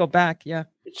don't have to go back. Yeah.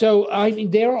 So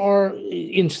there are,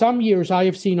 in some years, I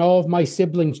have seen all of my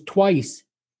siblings twice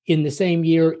in the same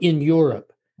year in Europe.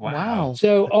 Wow.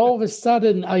 So all of a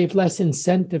sudden, I have less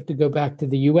incentive to go back to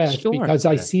the U.S. Sure. because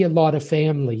I see a lot of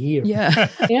family here. Yeah.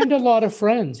 And a lot of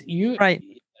friends. Right.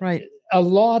 A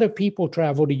lot of people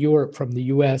travel to Europe from the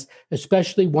U.S.,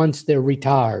 especially once they're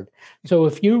retired. So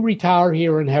if you retire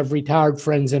here and have retired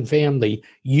friends and family,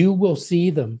 you will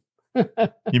see them.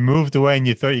 You moved away and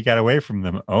you thought you got away from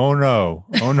them. Oh no.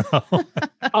 One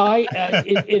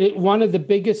of the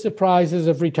biggest surprises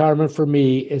of retirement for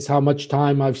me is how much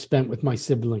time I've spent with my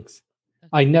siblings.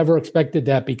 I never expected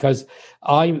that because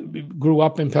I grew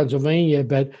up in Pennsylvania,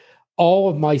 but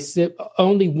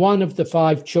only one of the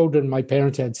 5 children my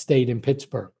parents had stayed in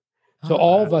Pittsburgh. So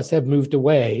all of us have moved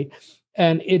away.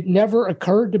 And it never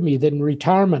occurred to me that in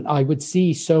retirement, I would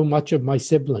see so much of my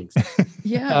siblings.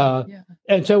 Yeah.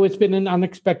 And so it's been an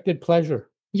unexpected pleasure.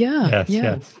 Yeah.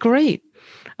 Yes. Great.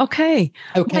 Okay.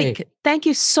 Okay. Mike, thank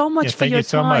you so much for thank your you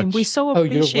so time. much. We so you're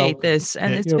appreciate welcome. this.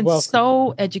 And it's You're been welcome.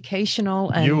 so educational.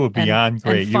 And You were beyond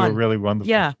great. You were fun. really wonderful.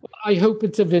 Yeah. I hope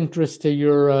it's of interest to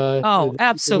your.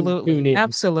 Absolutely. tune in.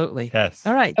 Absolutely. Yes.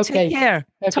 All right. Okay. Take care.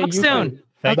 Okay, Talk you soon. too.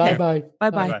 Thank you. Bye-bye.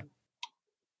 Bye-bye.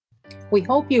 We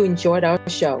hope you enjoyed our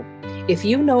show. If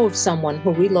you know of someone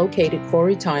who relocated for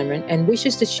retirement and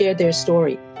wishes to share their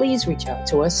story, please reach out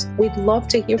to us. We'd love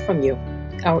to hear from you.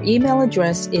 Our email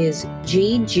address is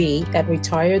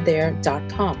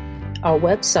gg@retirethere.com. Our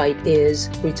website is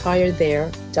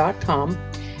retirethere.com,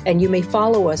 and you may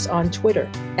follow us on Twitter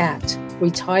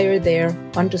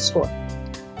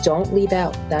 @retirethere_. Don't leave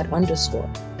out that underscore.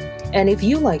 And if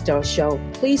you liked our show,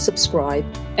 please subscribe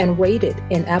and rate it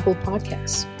in Apple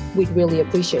Podcasts. We'd really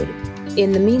appreciate it.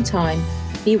 In the meantime,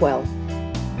 be well.